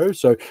in a row.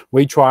 So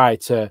we try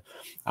to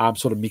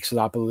sort of mix it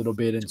up a little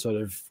bit and sort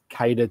of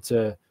cater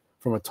to,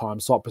 from a time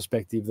slot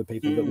perspective, the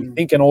people that we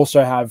think, and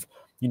also have,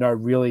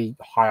 really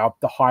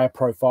higher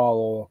profile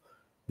or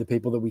the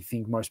people that we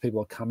think most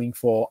people are coming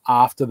for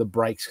after the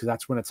breaks, because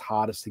that's when it's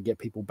hardest to get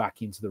people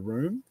back into the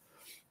room.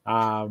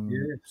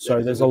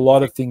 So there's a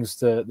lot of things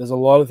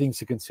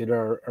to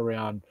consider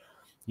around,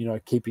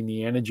 keeping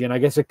the energy. And I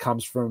guess it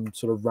comes from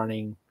sort of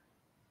running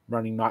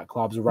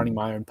nightclubs or running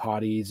my own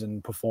parties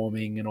and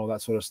performing and all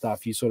that sort of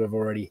stuff. You sort of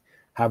already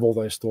have all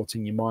those thoughts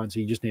in your mind. So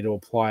you just need to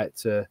apply it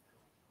to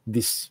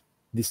this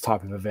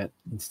type of event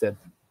instead.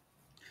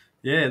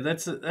 Yeah,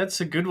 that's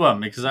a good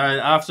one, because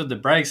after the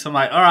breaks, I'm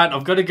like, all right,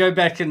 I've got to go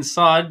back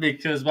inside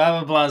because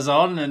blah, blah, blah's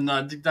on, and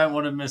I don't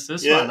want to miss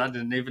this one. I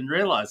didn't even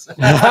realize.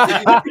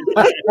 There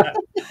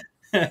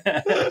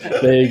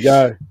you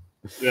go.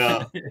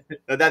 Yeah,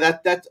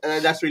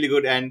 that's really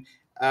good. And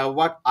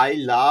what I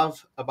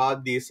love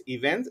about these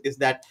events is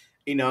that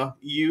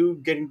you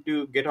getting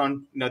to get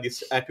on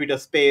these Twitter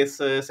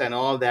Spaces and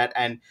all that,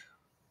 and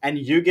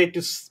you get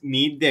to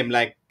meet them.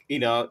 Like,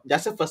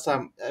 that's the first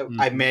time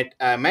I met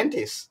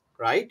Mantis,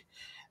 right?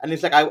 And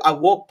it's like I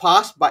walk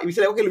past, but we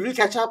said, okay, we'll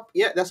catch up.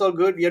 Yeah, that's all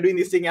good. We are doing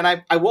this thing, and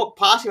I walk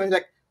past him and he's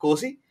like,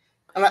 Cozy.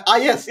 I'm like,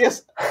 yes,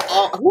 yes.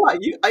 Who are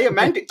you? Are you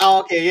Mantis? Oh,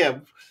 okay, yeah.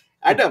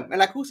 Adam. And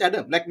like, who's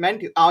Adam? Like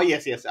Mantis. Oh,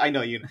 yes, yes. I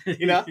know you.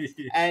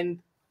 And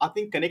I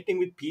think connecting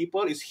with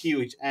people is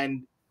huge,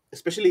 and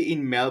especially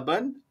in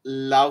Melbourne,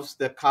 loves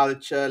the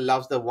culture,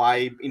 loves the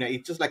vibe.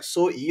 It's just like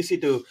so easy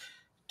to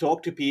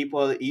talk to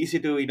people, easy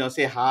to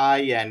say hi,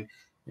 and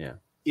Yeah.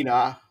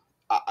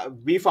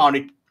 We found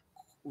it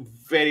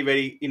very,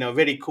 very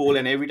very cool.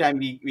 And every time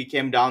we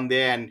came down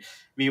there, and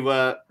we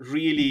were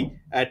really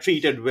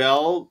treated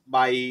well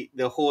by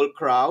the whole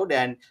crowd,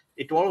 and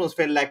it almost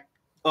felt like,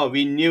 oh,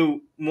 we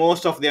knew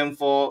most of them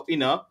for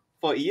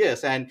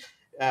years. And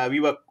we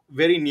were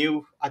very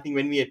new, I think,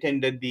 when we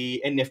attended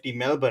the NFT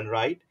Melbourne,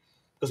 right?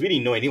 Because we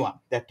didn't know anyone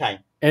that time.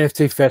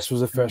 NFT Fest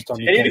was the first time.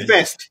 NFT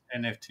Fest.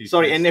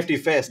 NFT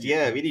Fest.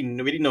 Yeah. Yeah, we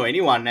didn't know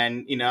anyone,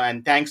 and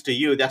and thanks to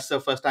you, that's the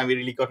first time we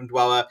really got into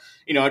our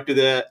to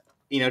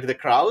the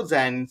crowds,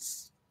 and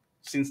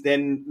since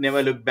then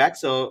never looked back.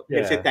 So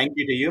let's say thank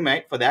you to you,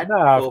 mate, for that, for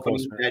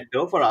opening that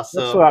door for us.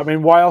 That's what I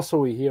mean. Why else are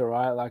we here,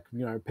 right? Like,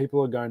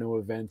 people are going to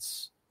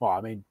events. Well,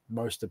 I mean,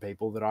 most of the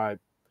people that I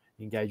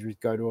engage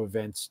with go to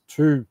events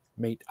to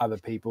meet other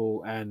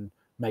people and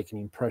make an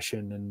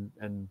impression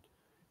and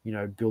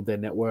build their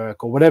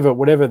network or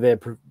whatever their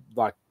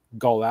like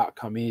goal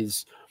outcome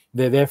is.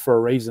 They're there for a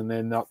reason.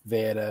 They're not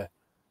there to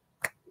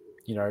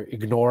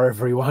ignore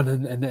everyone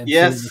and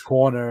sit in the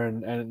corner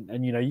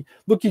and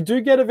look, you do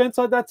get events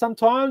like that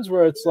sometimes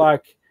where it's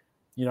like,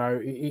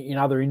 in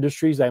other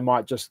industries they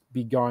might just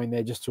be going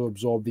there just to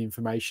absorb the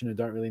information and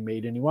don't really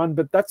meet anyone.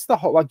 But that's the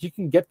whole, like, you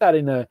can get that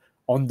in a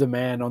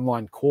on-demand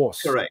online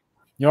course. Correct.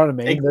 You know what I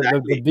mean?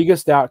 Exactly. The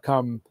biggest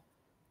outcome,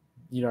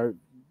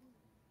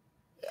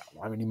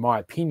 I mean, in my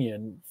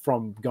opinion,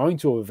 from going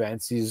to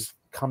events is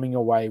coming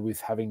away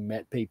with having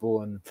met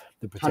people and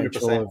the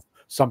potential 100%. of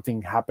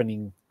something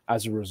happening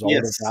as a result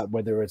of that,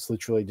 whether it's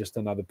literally just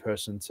another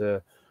person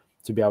to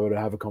be able to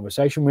have a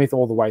conversation with,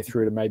 all the way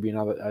through to maybe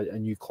a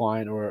new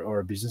client or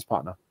a business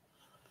partner.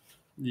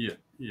 Yeah,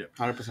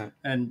 100%.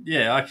 And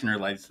yeah, I can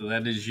relate to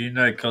that, as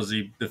because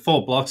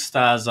before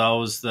Blockstars, I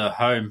was the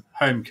home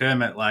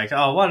Kermit. Like,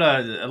 oh, what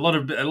a lot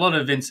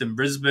of events in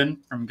Brisbane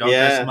from Gold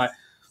Coast. I'm like,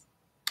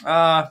 no,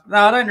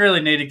 I don't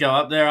really need to go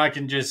up there. I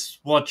can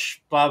just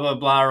watch blah blah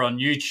blah on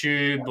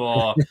YouTube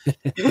or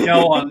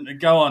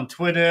go on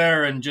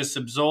Twitter and just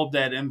absorb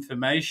that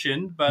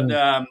information.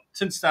 But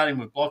since starting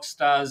with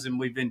Blockstars, and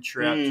we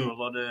venture out to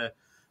a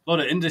lot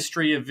of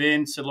industry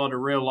events, a lot of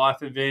real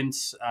life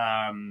events.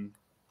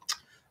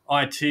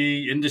 IT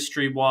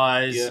industry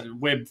wise,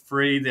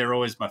 Web3, they're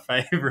always my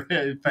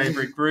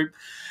favorite group.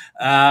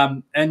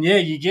 And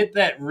you get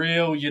that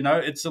real,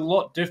 it's a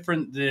lot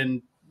different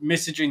than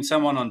messaging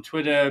someone on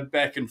Twitter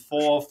back and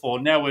forth, or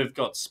now we've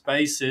got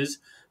spaces,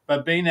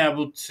 but being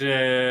able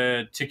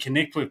to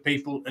connect with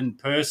people in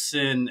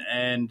person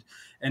and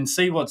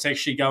see what's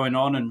actually going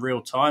on in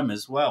real time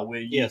as well, where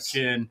you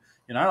can,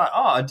 like,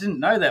 oh, I didn't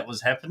know that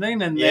was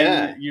happening. And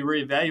then you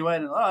reevaluate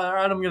and, all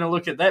right, I'm going to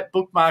look at that,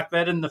 bookmark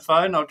that in the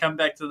phone. I'll come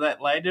back to that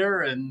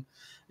later. And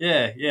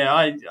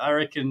I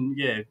reckon,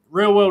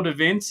 real world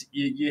events,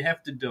 you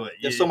have to do it.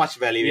 There's so much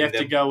value in them. You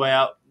have to go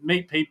out,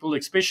 meet people,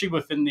 especially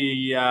within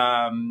the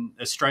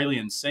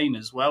Australian scene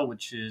as well,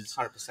 which is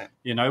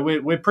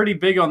 100%. We're pretty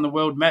big on the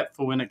world map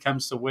for when it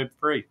comes to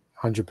Web3.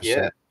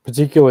 100%.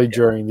 Particularly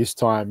during this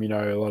time,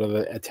 a lot of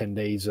the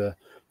attendees are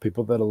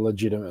people that are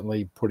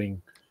legitimately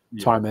putting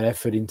time and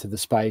effort into the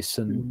space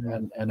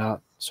and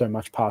aren't so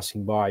much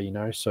passing by,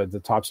 so the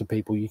types of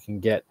people you can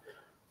get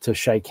to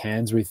shake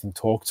hands with and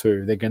talk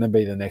to, they're going to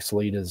be the next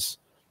leaders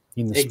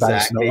in the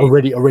space, and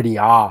already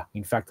are.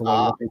 In fact, a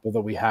lot of the people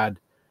that we had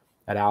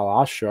at our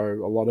last show,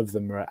 a lot of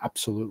them are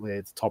absolutely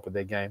at the top of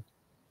their game.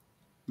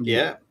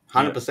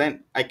 100%.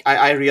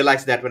 I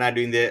realized that when I'm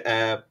doing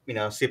the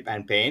sip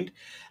and paint,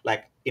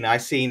 like, I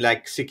seen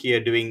like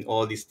Sikia doing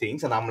all these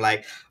things, and I'm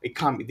like,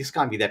 this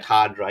can't be that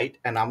hard, right?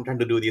 And I'm trying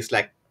to do this,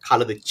 like,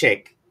 color the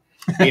check.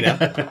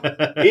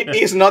 It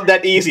is not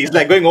that easy. It's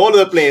like going all over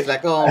the place.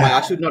 Like, oh my,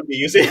 I should not be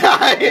using.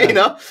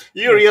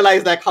 You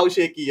realize like how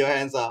shaky your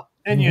hands are.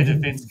 In your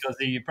defense, because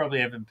you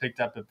probably haven't picked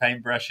up a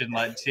paintbrush in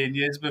like 10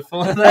 years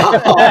before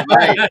that.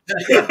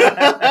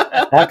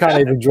 I can't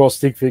even draw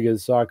stick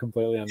figures, so I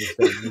completely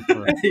understand.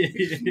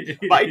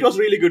 But it was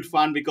really good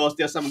fun because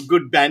there's some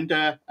good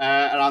banter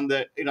around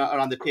the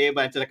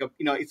table. It's like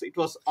it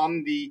was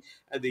on the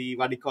what do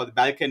you call, the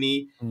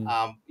balcony,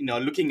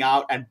 looking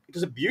out, and it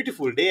was a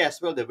beautiful day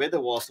as well. The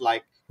weather was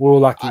like, we're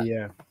lucky,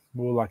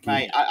 We're lucky.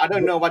 I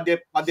don't know what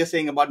they're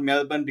saying about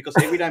Melbourne, because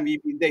every time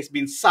we've been there, it's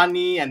been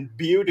sunny and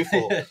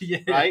beautiful,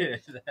 right?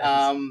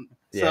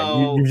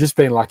 So you've just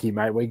been lucky,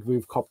 mate.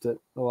 We've copped it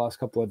the last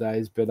couple of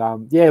days, but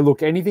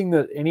look,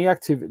 any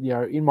activity,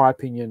 in my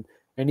opinion,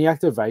 any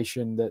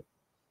activation that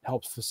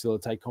helps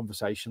facilitate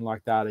conversation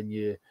like that, and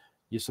you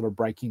you're sort of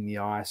breaking the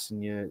ice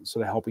and you're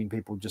sort of helping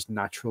people just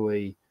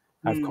naturally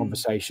have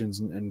conversations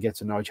and get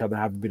to know each other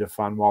and have a bit of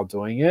fun while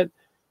doing it,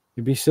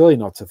 it'd be silly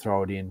not to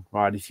throw it in,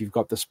 right? If you've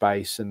got the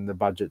space and the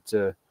budget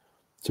to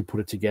put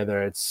it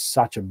together, it's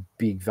such a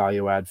big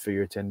value add for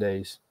your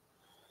attendees.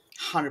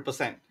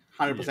 100%.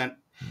 100%.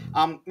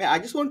 I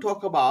just want to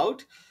talk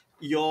about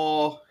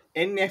your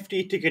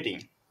NFT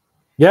ticketing.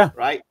 Yeah.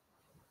 Right.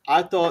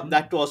 I thought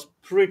that was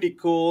pretty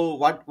cool.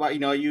 What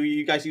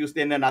you guys used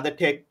then another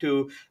tech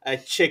to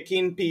check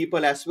in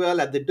people as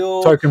well at the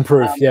door. Token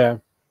proof, yeah.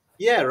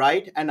 Yeah,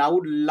 right. And I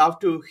would love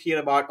to hear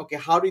about, okay,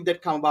 how did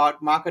that come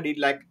about? Marka did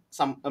like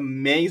some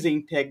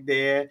amazing tech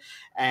there.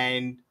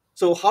 And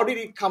so how did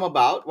it come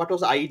about? What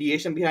was the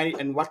ideation behind it?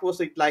 And what was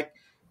it like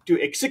to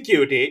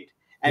execute it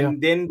and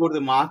then go to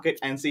the market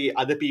and see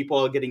other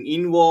people getting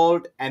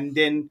involved and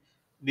then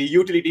the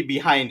utility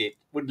behind it?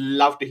 Would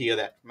love to hear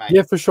that, Mike.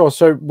 Yeah, for sure.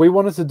 So we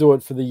wanted to do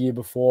it for the year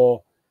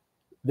before.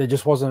 There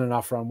just wasn't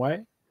enough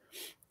runway.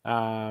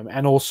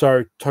 And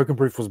also token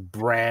proof was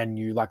brand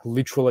new. Like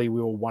literally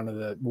we were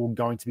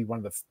going to be one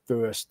of the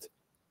first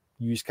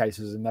use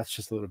cases, and that's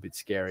just a little bit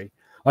scary.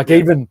 Like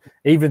even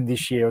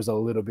this year was a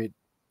little bit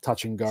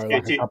touch and go.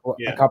 Like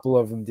a couple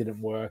of them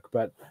didn't work,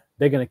 but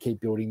they're going to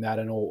keep building that,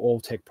 and all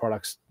tech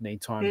products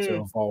need time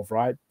to evolve,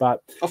 right?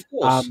 But of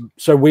course.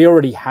 So we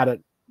already had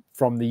it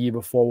from the year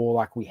before. We were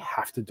like, we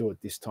have to do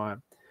it this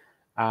time.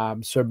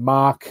 So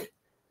Mark,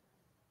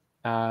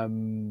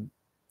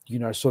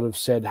 sort of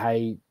said,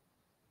 hey,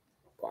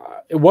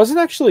 it was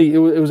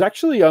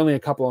actually only a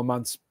couple of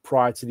months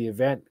prior to the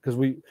event, because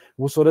we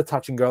were sort of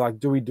touch and go, like,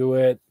 do we do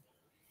it?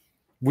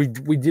 We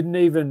didn't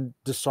even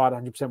decide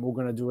 100% we were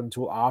going to do it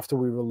until after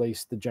we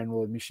released the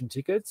general admission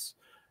tickets.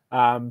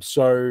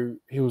 So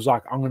he was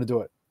like, I'm going to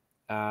do it.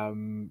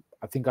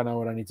 I think I know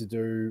what I need to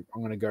do.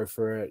 I'm going to go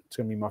for it. It's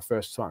going to be my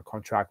first smart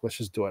contract. Let's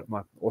just do it. I'm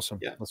like, awesome.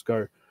 Yeah. Let's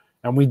go.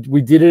 And we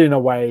did it in a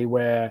way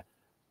where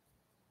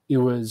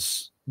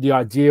the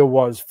idea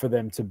was for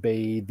them to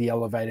be the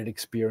elevated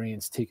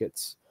experience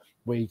tickets,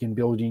 where you can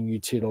build in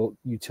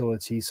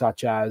utility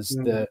such as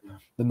the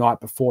night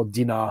before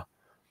dinner.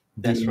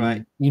 That's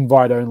right.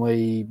 Invite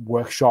only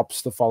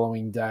workshops the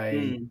following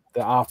day,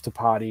 the after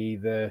party,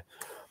 the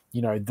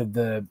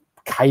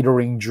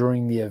catering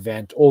during the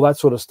event, all that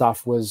sort of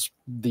stuff was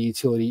the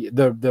utility,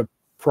 the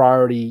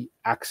priority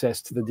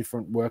access to the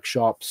different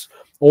workshops.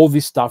 All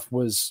this stuff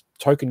was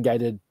token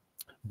gated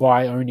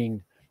by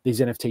owning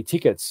these NFT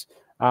tickets.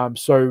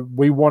 So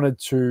we wanted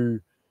to,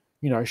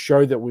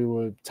 show that we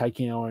were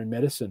taking our own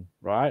medicine,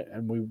 right?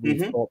 And we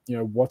thought,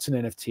 what's an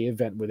NFT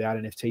event without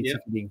NFT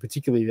ticketing,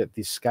 particularly at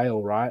this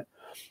scale, right?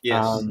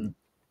 Yes.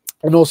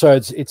 And also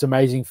it's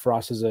amazing for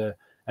us as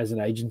an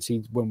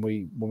agency when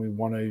we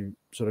want to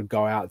sort of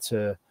go out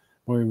to,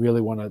 when we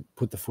really want to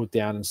put the foot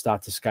down and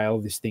start to scale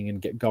this thing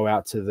and go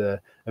out to the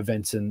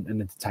events and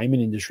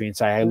entertainment industry and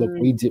say, hey, look,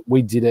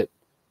 we did it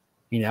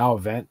in our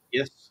event.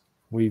 Yes.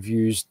 We've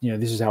used,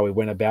 this is how we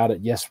went about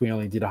it. Yes, we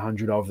only did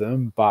 100 of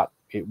them, but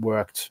it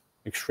worked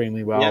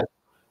extremely well.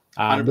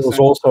 There was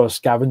also a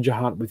scavenger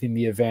hunt within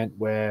the event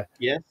where,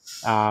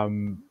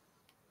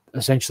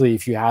 essentially,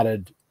 if you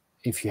had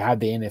the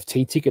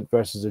NFT ticket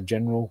versus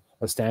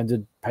a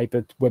standard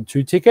paper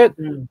Web2 ticket,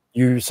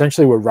 you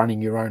essentially were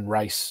running your own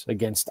race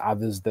against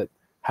others that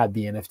had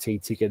the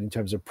NFT ticket in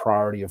terms of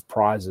priority of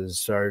prizes.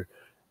 So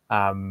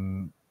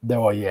there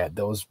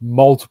was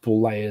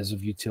multiple layers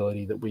of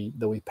utility that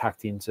we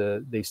packed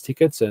into these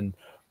tickets, and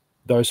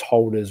those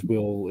holders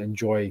will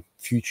enjoy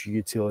future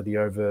utility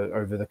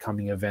over the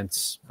coming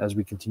events as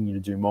we continue to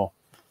do more.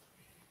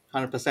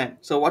 100%.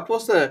 So what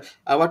was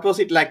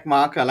it like,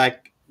 Mark?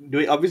 Like,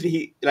 obviously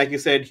he, like you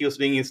said, he was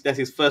doing his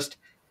first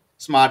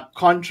smart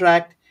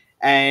contract,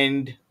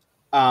 and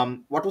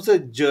what was the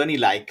journey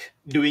like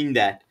doing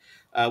that?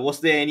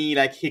 Was there any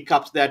like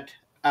hiccups that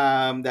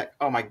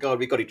oh my god,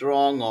 we got it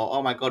wrong, or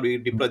oh my god, we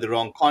deployed the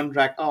wrong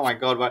contract, oh my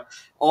god, what,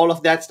 all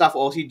of that stuff?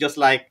 Or was he just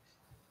like,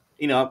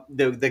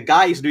 the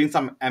guy is doing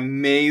some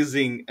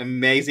amazing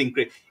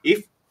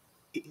if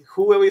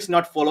whoever is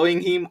not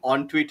following him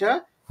on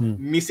Twitter,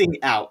 missing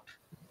out,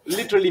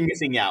 literally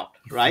missing out,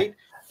 right?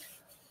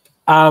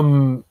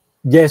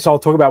 Yes, I'll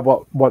talk about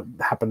what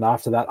happened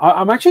after that.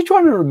 I'm actually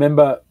trying to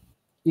remember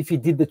if he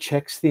did the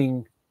checks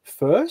thing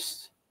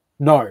first.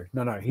 No.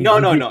 He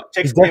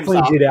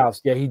definitely did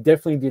ours. Yeah, he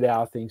definitely did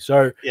our thing.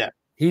 So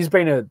he's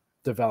been a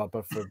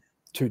developer for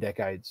 2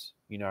 decades.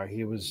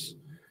 He's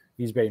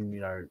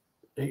been,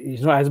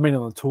 hasn't been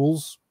on the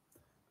tools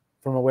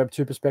from a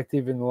Web2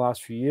 perspective in the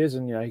last few years,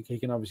 and he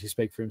can obviously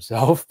speak for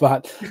himself.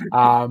 But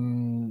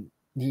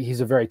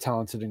he's a very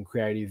talented and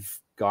creative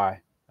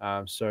guy.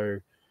 So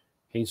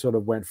he sort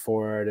of went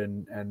for it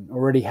and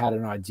already had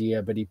an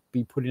idea, but he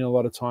put in a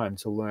lot of time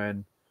to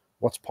learn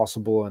what's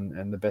possible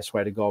and the best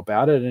way to go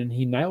about it, and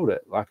he nailed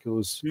it. Like it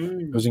was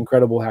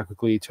incredible how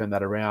quickly he turned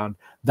that around.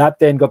 That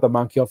then got the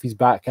monkey off his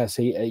back, as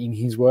in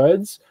his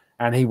words,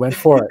 and he went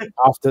for it.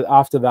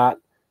 After that,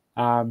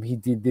 he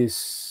did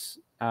this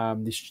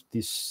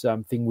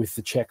thing with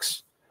the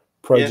checks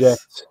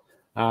project.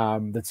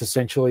 that's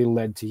essentially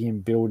led to him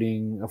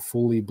building a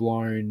fully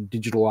blown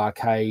digital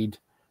arcade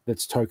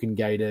that's token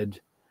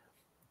gated.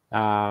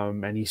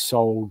 And he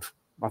sold,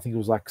 I think it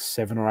was like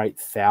 7,000 or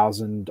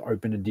 8,000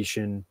 open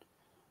edition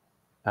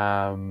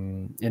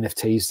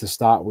NFTs to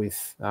start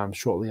with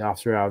shortly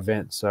after our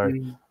event. So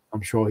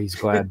I'm sure he's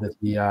glad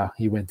that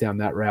he went down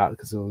that route,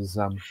 because it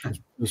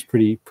was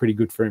pretty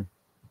good for him.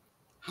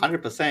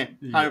 100%,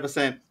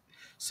 100%.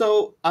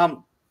 So,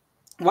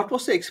 what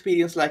was the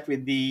experience like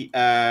with the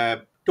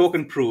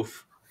token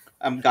proof,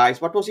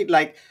 guys? What was it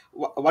like?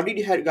 What did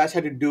you guys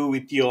had to do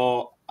with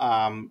your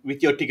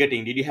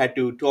ticketing? Did you had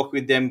to talk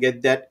with them,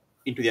 get that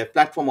into their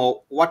platform,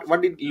 or what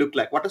did it look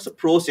like? What was the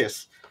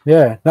process?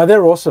 Yeah, no,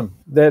 they're awesome.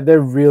 They're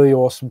really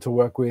awesome to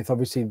work with.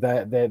 Obviously,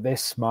 they're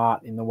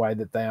smart in the way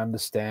that they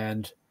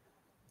understand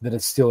that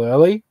it's still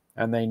early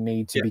and they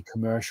need to be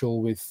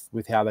commercial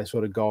with how they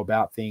sort of go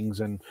about things.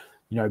 And,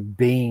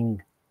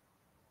 being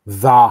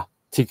the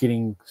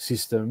ticketing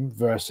system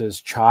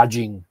versus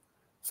charging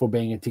for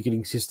being a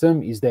ticketing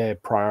system is their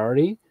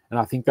priority. And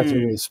I think that's a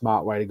really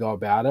smart way to go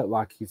about it.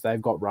 Like, if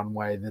they've got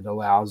runway that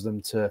allows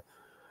them to,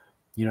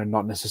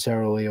 not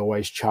necessarily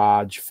always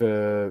charge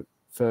for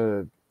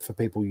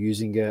people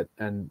using it,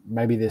 and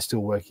maybe they're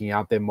still working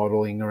out their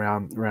modeling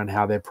around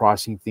how they're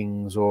pricing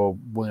things, or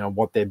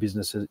what their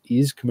business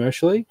is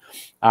commercially.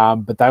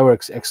 But they were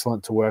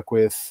excellent to work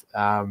with.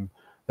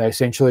 They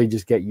essentially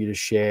just get you to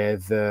share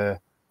the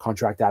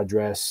contract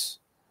address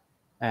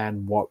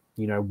and what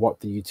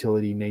the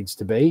utility needs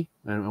to be,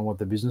 and what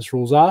the business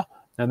rules are,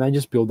 and they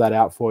just build that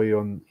out for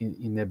you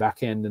in their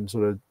back end, and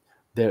sort of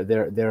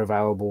they're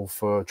available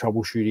for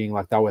troubleshooting.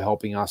 Like, they were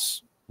helping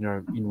us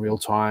in real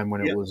time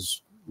when it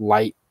was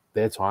late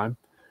their time,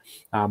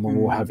 when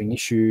we were having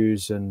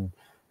issues and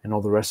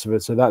all the rest of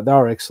it. So that they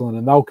were excellent,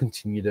 and they'll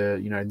continue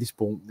to this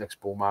next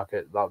bull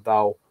market,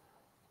 they'll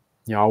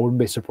I wouldn't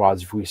be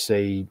surprised if we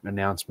see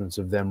announcements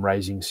of them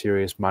raising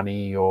serious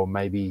money, or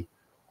maybe,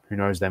 who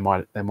knows, they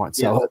might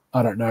sell it.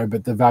 I don't know,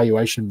 but the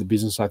valuation of the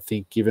business, I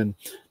think, given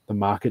the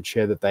market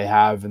share that they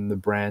have and the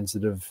brands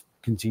that have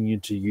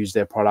continued to use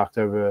their product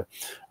over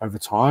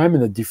time,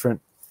 and the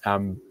different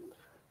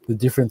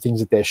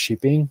things that they're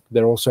shipping,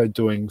 they're also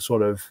doing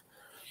sort of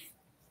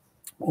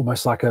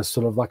almost like a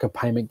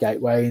payment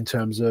gateway, in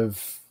terms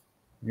of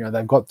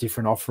they've got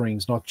different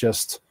offerings, not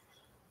just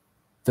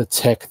the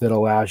tech that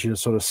allows you to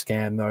sort of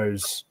scan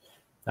those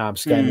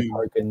the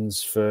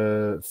tokens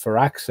for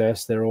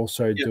access. They're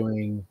also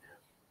doing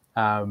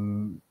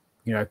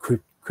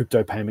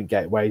crypto payment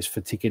gateways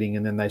for ticketing,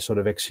 and then they sort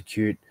of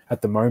execute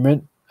at the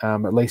moment,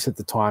 at least at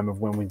the time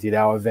of when we did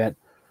our event,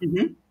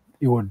 it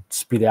would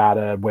spit out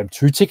a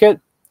Web2 ticket.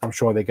 I'm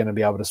sure they're going to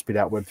be able to spit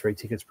out Web3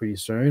 tickets pretty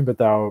soon, but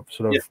they're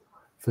sort of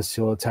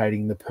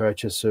facilitating the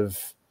purchase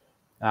of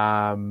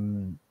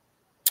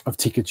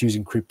tickets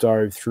using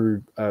crypto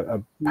through a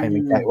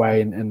payment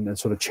gateway and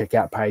sort of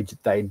checkout page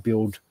that they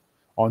build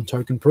on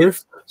token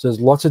proof. So there's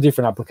lots of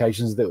different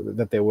applications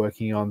that they're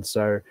working on.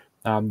 So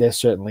they're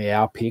certainly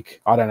our pick.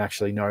 I don't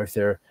actually know if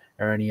there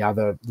are any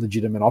other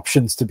legitimate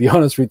options, to be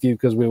honest with you,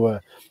 because we were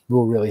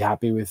really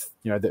happy with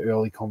the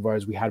early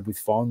convos we had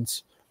with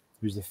Fonz,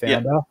 who's the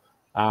founder.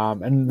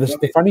 And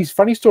the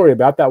funny story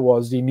about that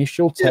was the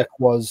initial tech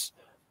was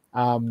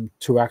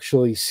to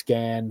actually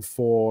scan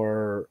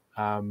for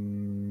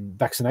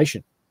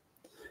vaccination.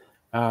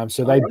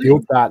 So they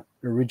built that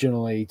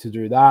originally to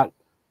do that.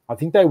 I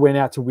think they went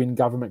out to win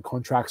government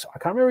contracts. I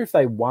can't remember if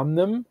they won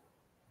them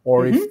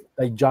or if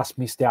they just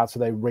missed out, so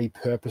they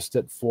repurposed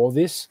it for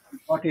this.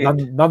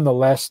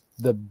 Nonetheless,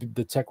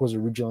 the tech was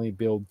originally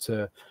built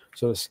to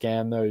sort of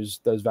scan those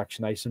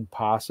vaccination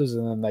passes,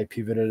 and then they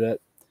pivoted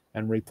it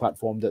and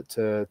replatformed it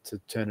to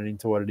turn it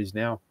into what it is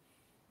now.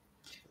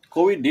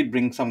 COVID did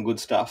bring some good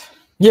stuff.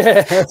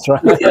 Yeah, that's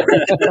right.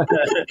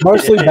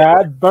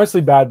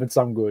 Mostly bad, but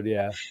some good.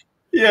 Yeah.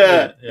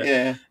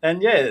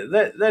 And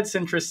that's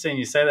interesting.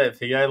 You say that,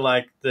 Figo.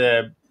 Like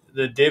the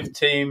dev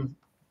team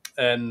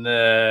and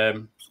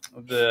the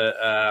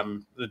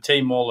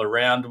team all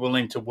around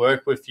willing to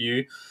work with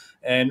you,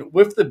 and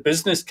with the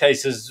business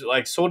cases,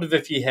 like sort of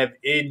if you have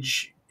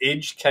edge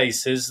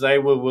cases, they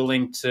were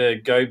willing to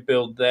go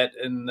build that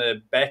in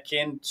the back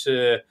end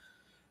to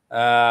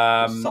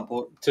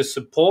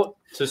support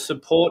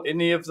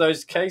any of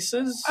those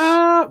cases.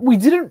 We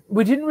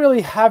didn't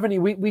really have any.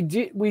 We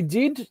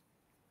did.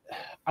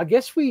 I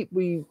guess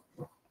we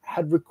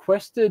had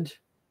requested.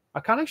 I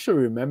can't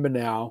actually remember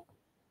now.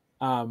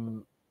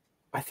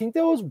 I think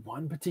there was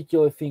one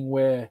particular thing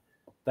where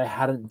they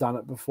hadn't done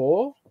it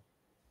before.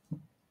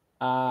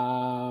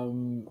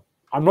 I'm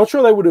not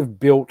sure they would have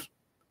built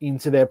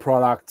into their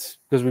product,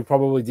 because we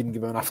probably didn't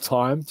give them enough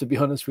time, to be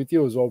honest with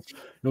you. It was all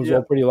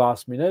pretty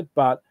last minute,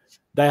 but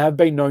they have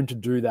been known to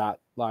do that.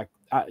 Like,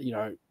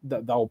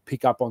 they'll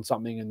pick up on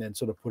something and then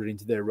sort of put it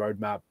into their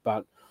roadmap.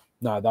 But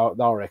no,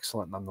 they were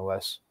excellent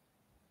nonetheless.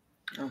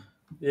 Oh.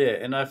 Yeah,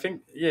 and I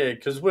think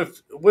because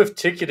with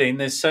ticketing,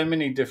 there's so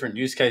many different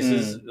use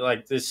cases.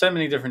 Like, there's so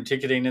many different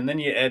ticketing, and then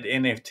you add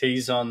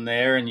NFTs on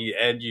there, and you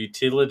add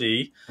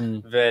utility.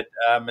 That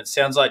it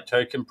sounds like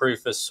token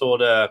proof is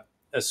sort of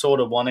sort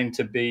of wanting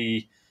to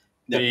be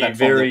platform,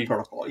 very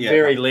protocol.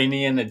 very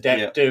lenient,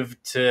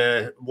 adaptive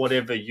to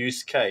whatever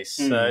use case.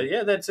 So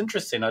yeah, that's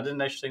interesting. I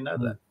didn't actually know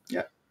that.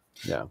 Yeah.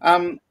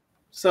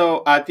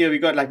 So Theo,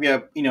 we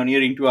are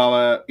nearing to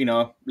our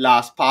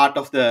last part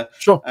of the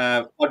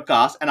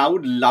podcast, and I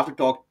would love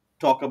to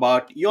talk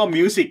about your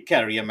music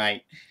career,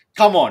 mate.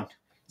 Come on,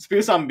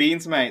 spill some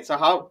beans, mate. So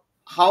how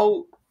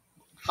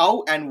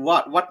and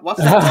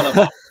what's that all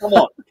about? Come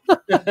on,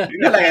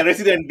 you're like a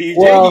resident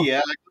DJ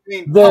here. Like, I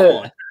mean, come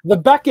on. The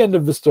back end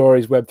of the story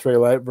is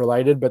Web3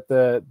 related, but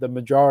the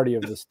majority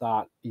of the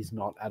start is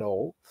not at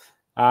all.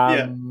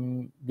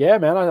 Man,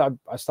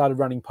 I started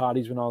running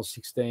parties when I was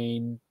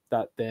 16.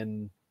 That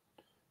then,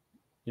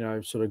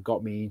 sort of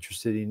got me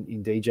interested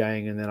in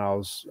DJing, and then I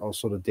was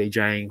sort of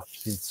DJing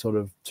since sort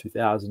of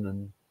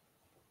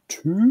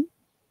 2002.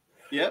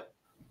 Yep.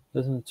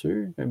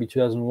 2002, maybe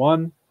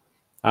 2001.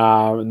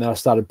 And then I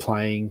started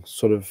playing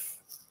sort of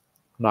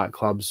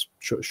nightclubs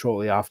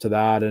shortly after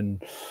that,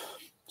 and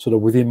sort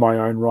of within my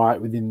own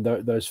right, within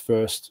those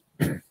first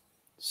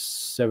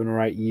 7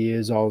 or 8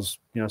 years, I was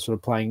sort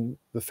of playing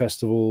the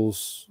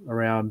festivals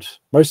around,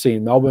 mostly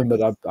in Melbourne,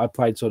 but I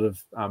played sort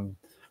of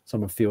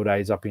some of field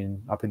days up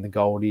in the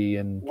Goldie,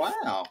 and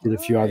did a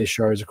few other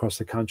shows across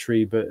the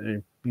country, but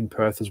in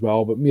Perth as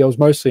well. But I was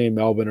mostly in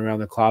Melbourne around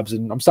the clubs,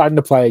 and I'm starting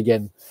to play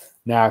again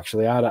now.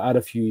 Actually, I had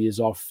a few years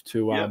off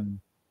to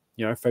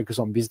focus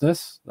on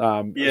business,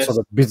 sort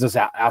of business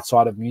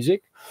outside of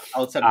music.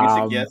 Outside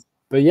music, yes.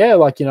 But yeah,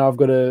 I've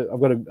got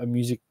a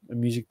music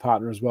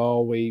partner as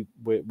well. We've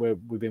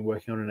been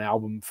working on an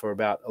album for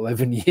about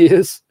 11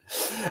 years.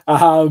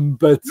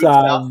 But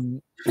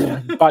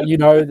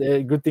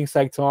good things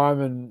take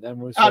time, and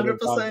we're sort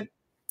 100%. of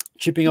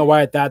chipping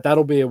away at that.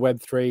 That'll be a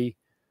Web3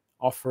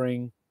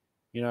 offering,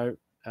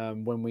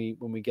 when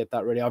we get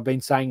that ready. I've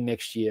been saying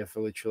next year for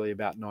literally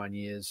about 9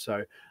 years,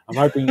 so I'm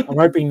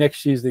hoping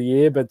next year's the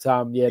year. But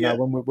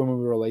when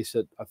we release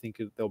it, I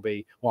think there'll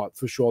be,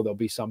 for sure there'll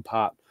be some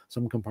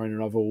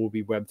component of it will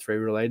be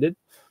Web3 related.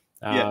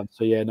 I'm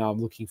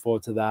looking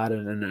forward to that,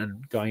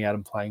 and going out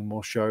and playing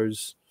more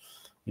shows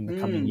in the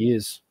coming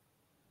years.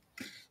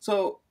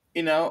 So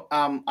I know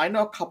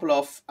a couple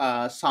of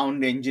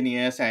sound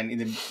engineers and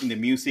in the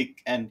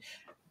music, and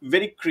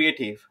very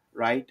creative,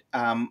 right?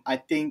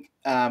 I think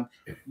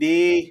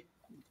they,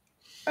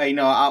 I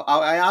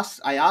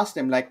asked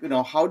them, like,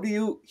 how do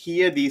you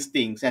hear these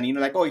things? And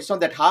it's not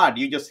that hard.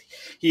 You just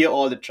hear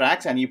all the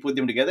tracks and you put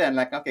them together, and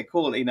like, okay,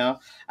 cool,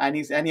 And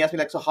he asked me,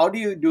 like, so how do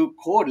you do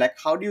code? Like,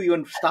 how do you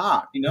even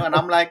start? And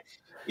I'm like,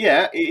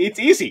 yeah, it's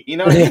easy. You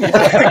know what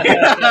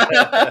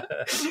I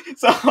mean?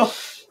 So,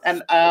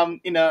 and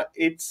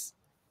it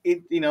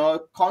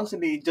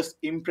constantly just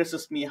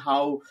impresses me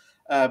how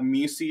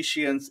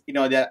musicians,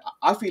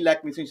 I feel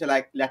like musicians are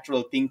like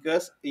lateral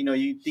thinkers.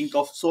 You think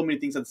of so many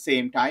things at the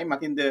same time. I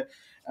think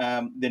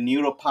the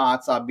neural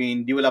parts are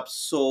being developed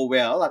so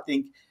well. I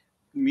think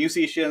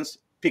musicians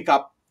pick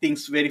up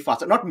things very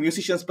fast. Not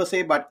musicians per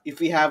se, but if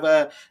we have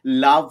a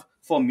love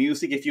for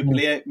music, if you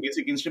play a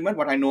music instrument,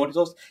 what I noticed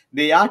was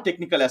they are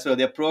technical as well.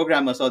 They're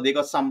programmers, or they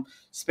got some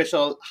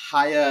special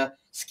higher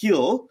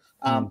skill.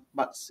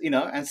 But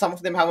and some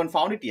of them haven't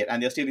found it yet,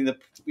 and they're still in the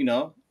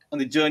on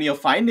the journey of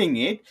finding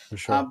it. For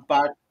sure.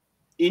 But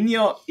in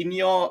your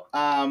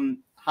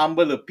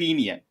humble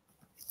opinion,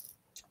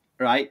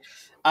 right?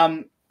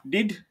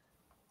 Did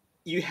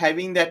you,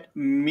 having that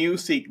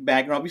music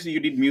background, obviously you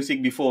did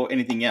music before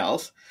anything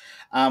else,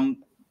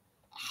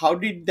 how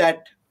did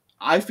that,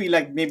 I feel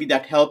like maybe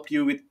that helped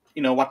you with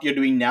what you're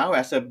doing now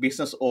as a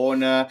business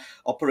owner,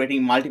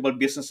 operating multiple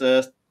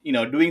businesses,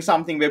 doing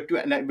something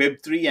Web2 and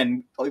Web3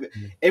 and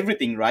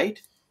everything, right?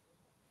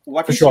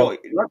 What For is sure.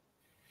 your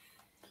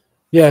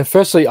Yeah,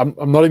 firstly, I'm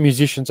not a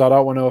musician, so I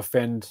don't want to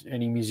offend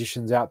any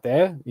musicians out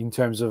there in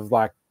terms of,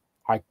 like,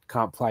 I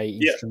can't play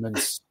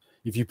instruments.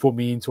 If you put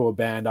me into a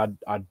band,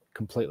 I'd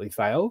completely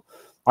fail.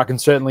 I can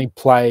certainly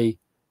play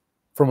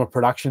from a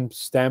production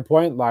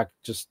standpoint, like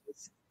just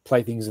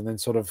play things and then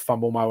sort of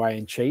fumble my way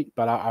and cheat,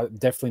 but I'm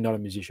definitely not a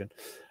musician.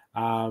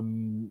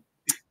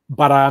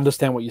 But I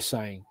understand what you're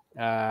saying.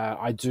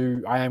 I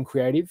am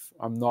creative.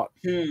 I'm not,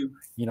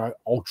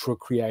 ultra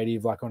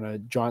creative, like on a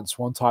Giant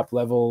Swan type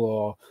level,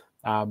 or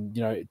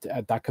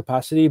at that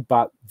capacity,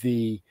 but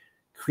the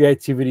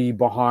creativity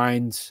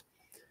behind,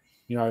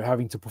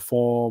 having to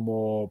perform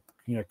or,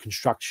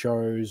 construct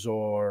shows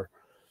or,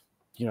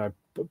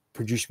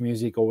 produce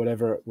music or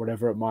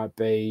whatever it might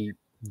be,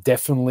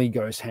 definitely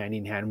goes hand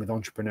in hand with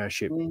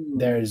entrepreneurship.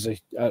 There is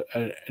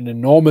an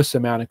enormous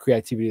amount of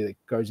creativity that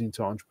goes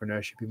into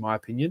entrepreneurship, in my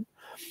opinion.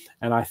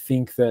 And I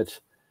think that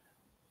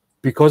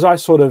because I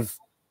sort of,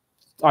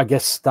 I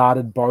guess,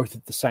 started both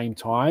at the same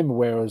time,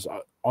 whereas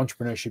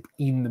entrepreneurship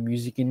in the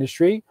music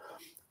industry,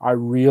 I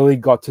really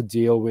got to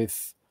deal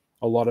with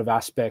a lot of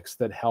aspects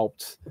that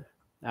helped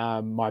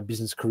my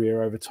business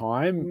career over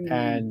time.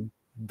 And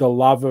the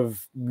love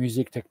of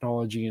music,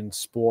 technology, and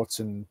sports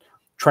and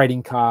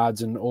trading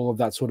cards and all of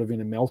that sort of in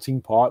a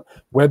melting pot,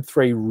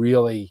 Web3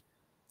 really,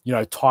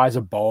 ties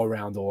a bow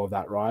around all of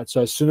that, right?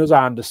 So as soon as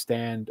I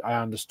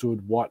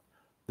understood what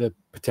the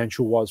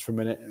potential was from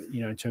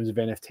in terms of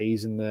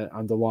NFTs and the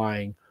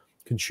underlying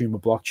consumer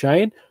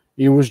blockchain.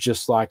 It was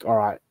just like, all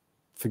right,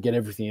 forget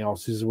everything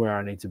else. This is where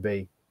I need to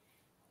be.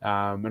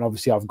 And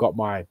obviously I've got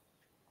my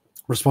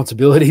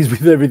responsibilities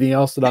with everything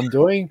else that I'm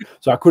doing,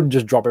 so I couldn't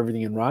just drop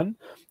everything and run.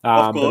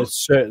 But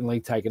it's certainly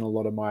taken a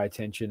lot of my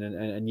attention,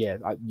 and yeah,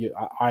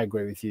 I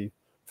agree with you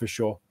for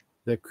sure.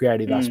 The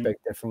creative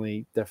aspect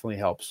definitely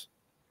helps.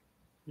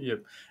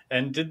 Yep.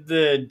 And did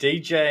the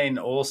DJing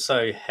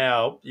also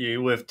help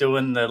you with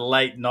doing the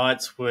late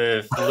nights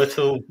with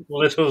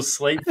little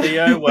sleep,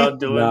 Theo, while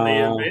doing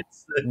the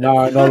events?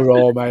 No, not at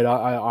all, mate.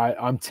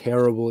 I'm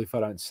terrible if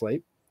I don't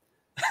sleep.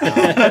 So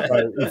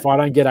if I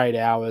don't get 8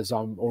 hours,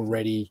 I'm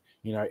already,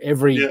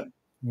 every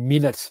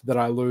minute that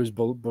I lose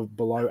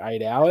below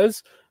 8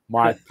 hours,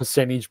 my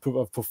percentage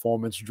of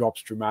performance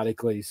drops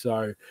dramatically.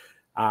 So,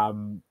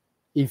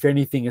 if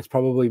anything, it's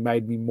probably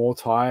made me more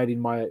tired in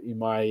my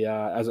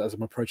as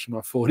I'm approaching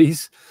my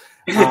 40s.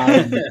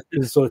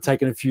 It's sort of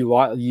taken a few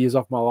years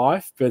off my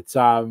life, but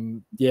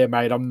yeah,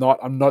 mate, I'm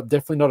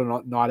definitely not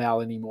a night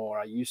owl anymore.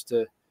 I used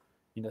to,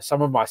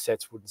 some of my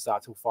sets wouldn't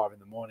start till 5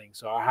 a.m,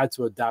 so I had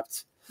to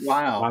adapt.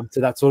 Wow. To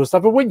that sort of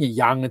stuff. But when you're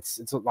young,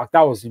 it's like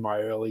that was in my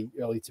early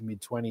to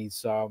mid 20s.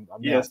 So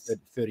I'm now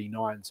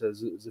 39, so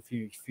there's a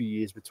few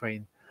years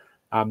between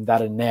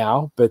that and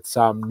now. But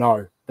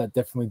no, that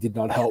definitely did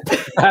not help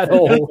at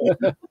all.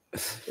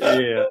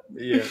 Yeah.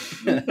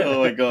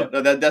 Oh my god,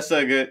 no, that's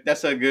so good. That's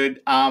so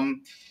good.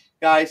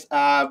 Guys,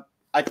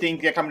 I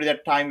think we're coming to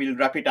that time. We'll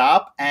wrap it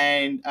up.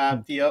 And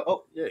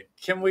Theo,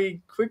 can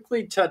we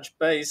quickly touch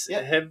base?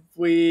 Yeah. Have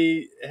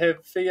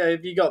Theo,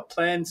 have you got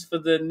plans for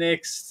the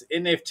next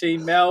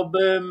NFT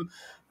Melbourne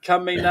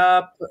coming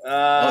up?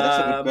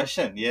 that's a good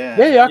question. Yeah.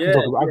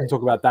 I can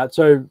talk about that.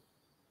 So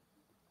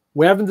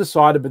we haven't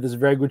decided, but there's a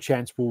very good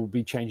chance we'll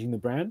be changing the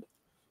brand.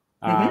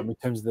 In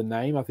terms of the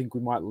name, I think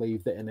we might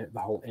leave the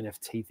whole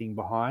NFT thing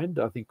behind.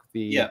 I think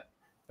the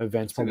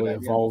events probably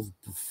evolved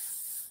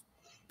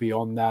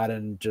beyond that,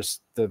 and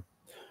just the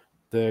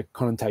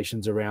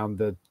connotations around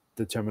the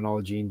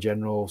terminology in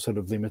general sort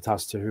of limit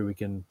us to who we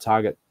can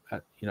target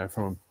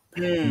from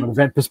an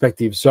event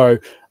perspective. So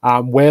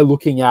we're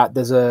looking at,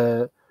 there's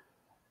a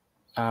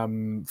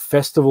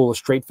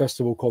street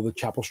festival called the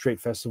Chapel Street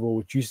Festival,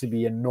 which used to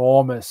be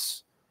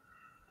enormous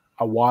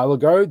a while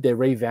ago. They're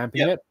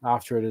revamping it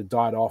after it had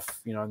died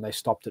off, and they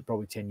stopped it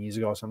probably 10 years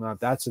ago or something like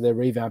that. So they're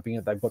revamping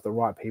it. They've got the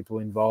right people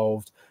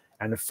involved.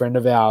 And a friend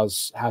of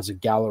ours has a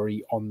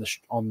gallery on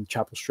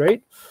Chapel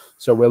Street.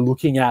 So we're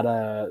looking at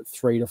a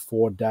 3 to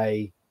 4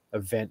 day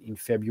event in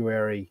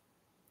February,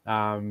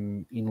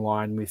 in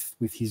line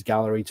with his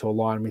gallery, to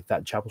align with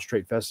that Chapel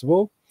Street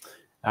Festival.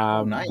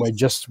 Nice.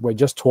 We're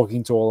just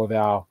talking to all of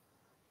our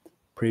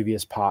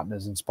previous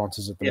partners and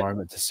sponsors at the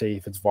moment to see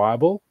if it's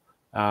viable.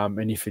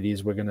 And if it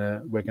is, we're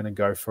gonna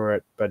go for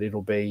it. But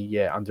it'll be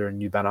under a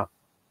new banner.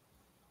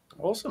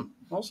 Awesome,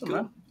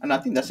 man. And I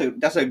think that's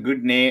a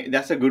good name.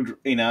 That's a good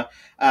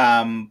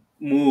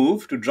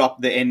move to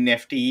drop the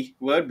NFT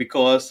word,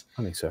 because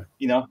I think so.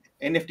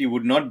 NFT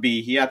would not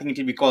be here. I think it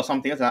will be called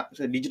something else.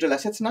 So digital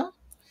assets now.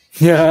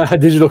 Yeah,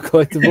 digital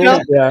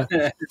collectible. Yeah,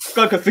 it's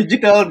called a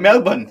digital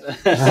Melbourne.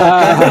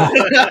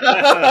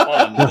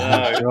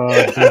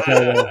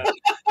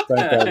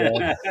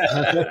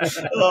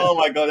 Oh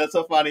my god, that's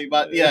so funny.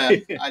 But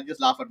I just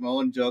laugh at my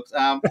own jokes.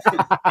 No,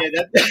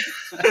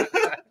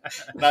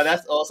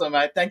 that's awesome,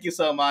 man. Thank you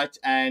so much.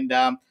 And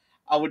I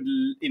would,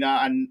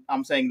 and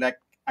I'm saying, like,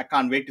 I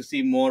can't wait to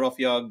see more of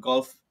your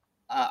golf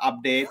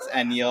updates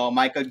and your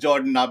Michael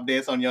Jordan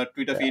updates on your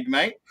Twitter feed,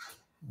 mate.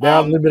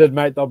 They're unlimited,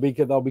 mate. They'll be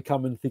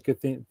coming thick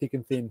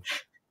and thin.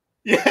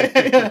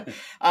 Yeah.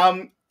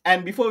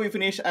 And before we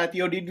finish,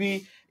 Theo,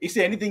 is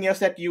there anything else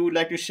that you would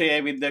like to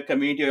share with the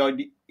community, or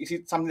is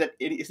it something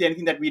is there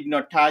anything that we did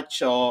not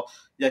touch or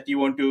that you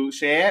want to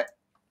share?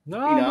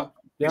 No,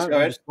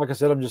 like I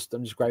said, I'm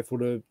just grateful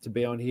to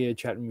be on here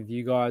chatting with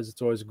you guys.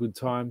 It's always a good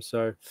time.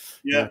 So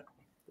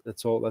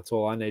that's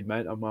all I need,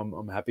 mate.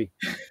 I'm happy.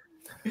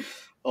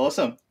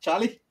 Awesome,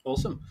 Charlie.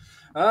 Awesome.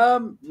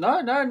 No,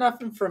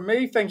 nothing from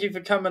me. Thank you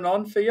for coming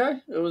on, Theo.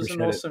 It was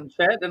an awesome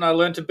chat, and I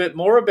learned a bit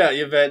more about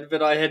your event,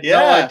 but I had no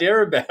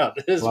idea about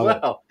it as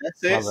well.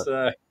 That's it.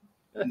 So,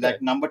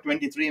 like number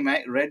 23,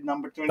 mate. Red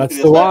number 23.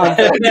 That's the one.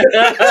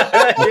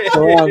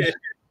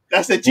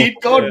 That's the cheat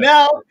code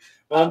now.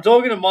 Well, I'm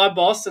talking to my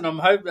boss, and I'm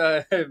hoping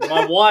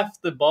my wife,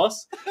 the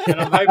boss, and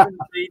I'm hoping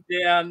to be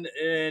down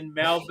in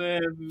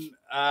Melbourne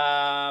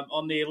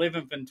on the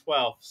 11th and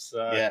 12th.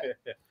 So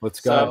let's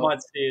go. So I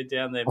might see you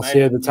down there. I'll see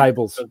you at the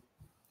tables.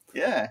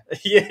 Yeah.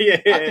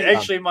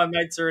 Actually, my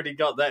mate's already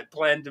got that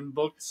planned and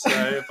booked. So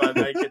if I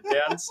make it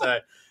down, so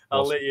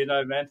I'll let you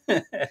know, man.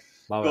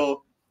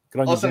 Cool.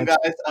 Awesome,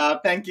 guys.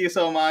 Thank you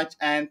so much,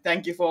 and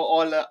thank you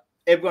for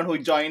everyone who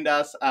joined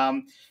us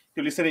to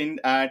listen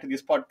to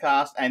this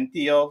podcast. And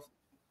Theo,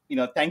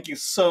 thank you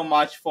so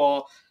much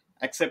for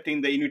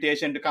accepting the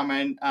invitation to come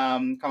and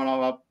come on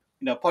our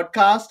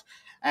podcast.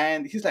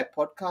 And this is like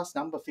podcast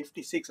number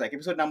 56, like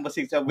episode number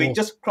 6. We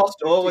just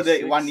crossed over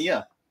the 1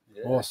 year.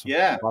 Awesome.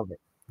 Yeah. Love it.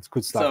 It's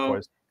good stuff,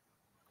 boys.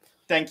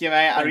 Thank you,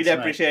 man. I Thanks, really mate.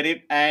 appreciate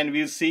it. And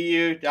we'll see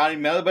you down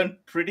in Melbourne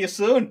pretty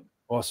soon.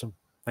 Awesome.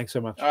 Thanks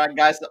so much. All right,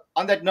 guys.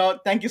 On that note,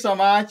 thank you so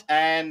much.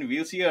 And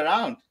we'll see you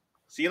around.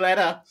 See you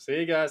later. See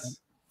you guys.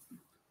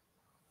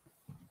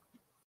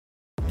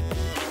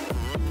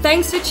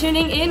 Thanks for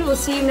tuning in. We'll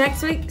see you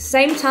next week.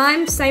 Same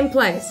time, same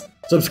place.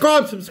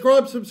 Subscribe,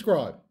 subscribe,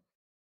 subscribe.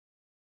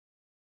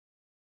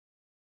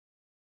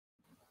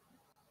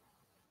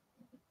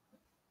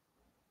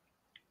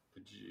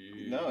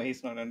 No,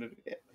 he's not under.